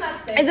 Doesn't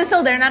that say? Is it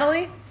still there,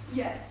 Natalie?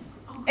 Yes.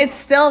 It's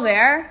still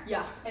there?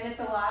 yeah And it's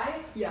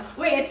alive? yeah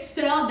wait it's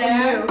still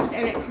there moved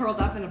and it curled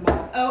up in a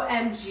ball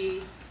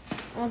OMG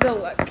We'll go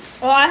look.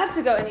 Well, I have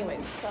to go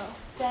anyways, so.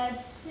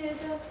 dead to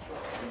the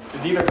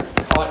It's either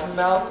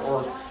cottonmouths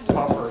or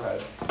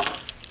copperhead.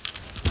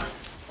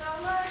 So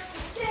much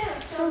to do,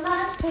 so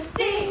much to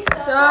see.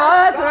 So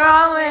what's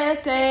wrong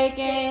with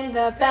taking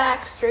the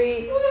back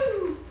streets?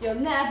 You'll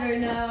never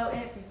know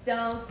if you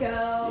don't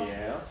go.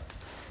 Yeah.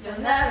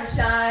 You'll never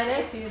shine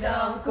if you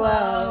don't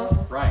glow.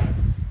 Right.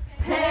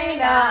 Hey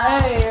now,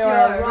 Hey, you're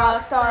a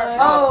rock star.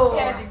 Oh.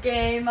 get your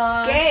game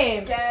on.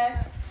 Game.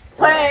 Get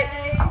Play.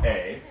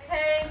 A.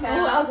 Hey Ooh,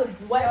 now, that was a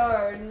wet.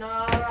 you're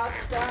not a rock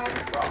star.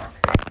 Rock.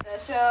 The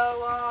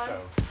show on.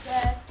 So.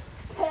 Get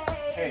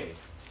paid. Hey.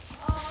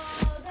 All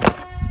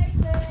that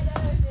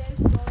glitters is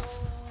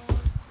gold.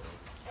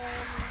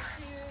 And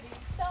shooting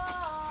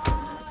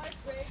stars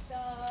break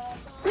the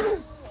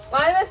mold.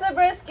 Bye, Miss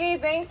Zabriskie.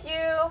 Thank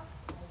you.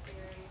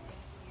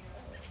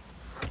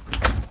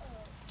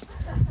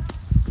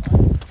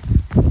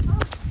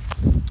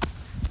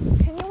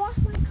 Can you wash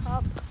my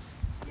cup?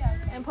 Yeah.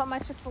 And put my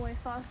Chick-fil-A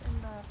sauce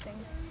in the thing?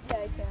 Yeah,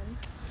 I can.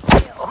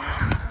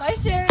 Bye,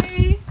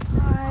 Sherry.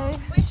 Bye.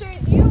 Wait, Sherry,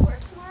 do you work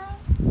tomorrow?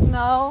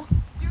 No.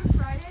 Do you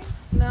Friday?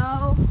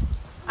 No.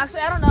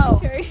 Actually, I don't know.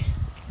 Sherry.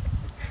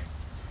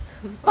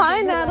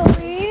 Bye,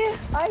 Natalie.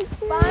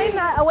 Bye,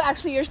 Nat. Oh, wait,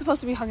 actually, you're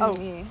supposed to be hugging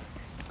me.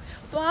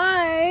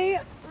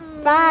 Bye.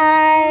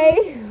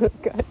 Bye.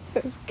 Good.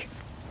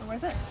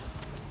 Where's it?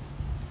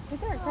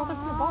 Right there, curled up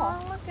in the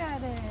ball. Look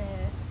at it.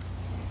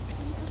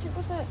 Touch it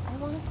with it. I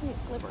want to see it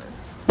sliver.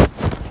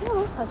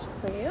 I'll touch it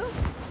for you.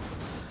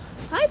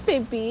 Hi,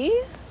 baby.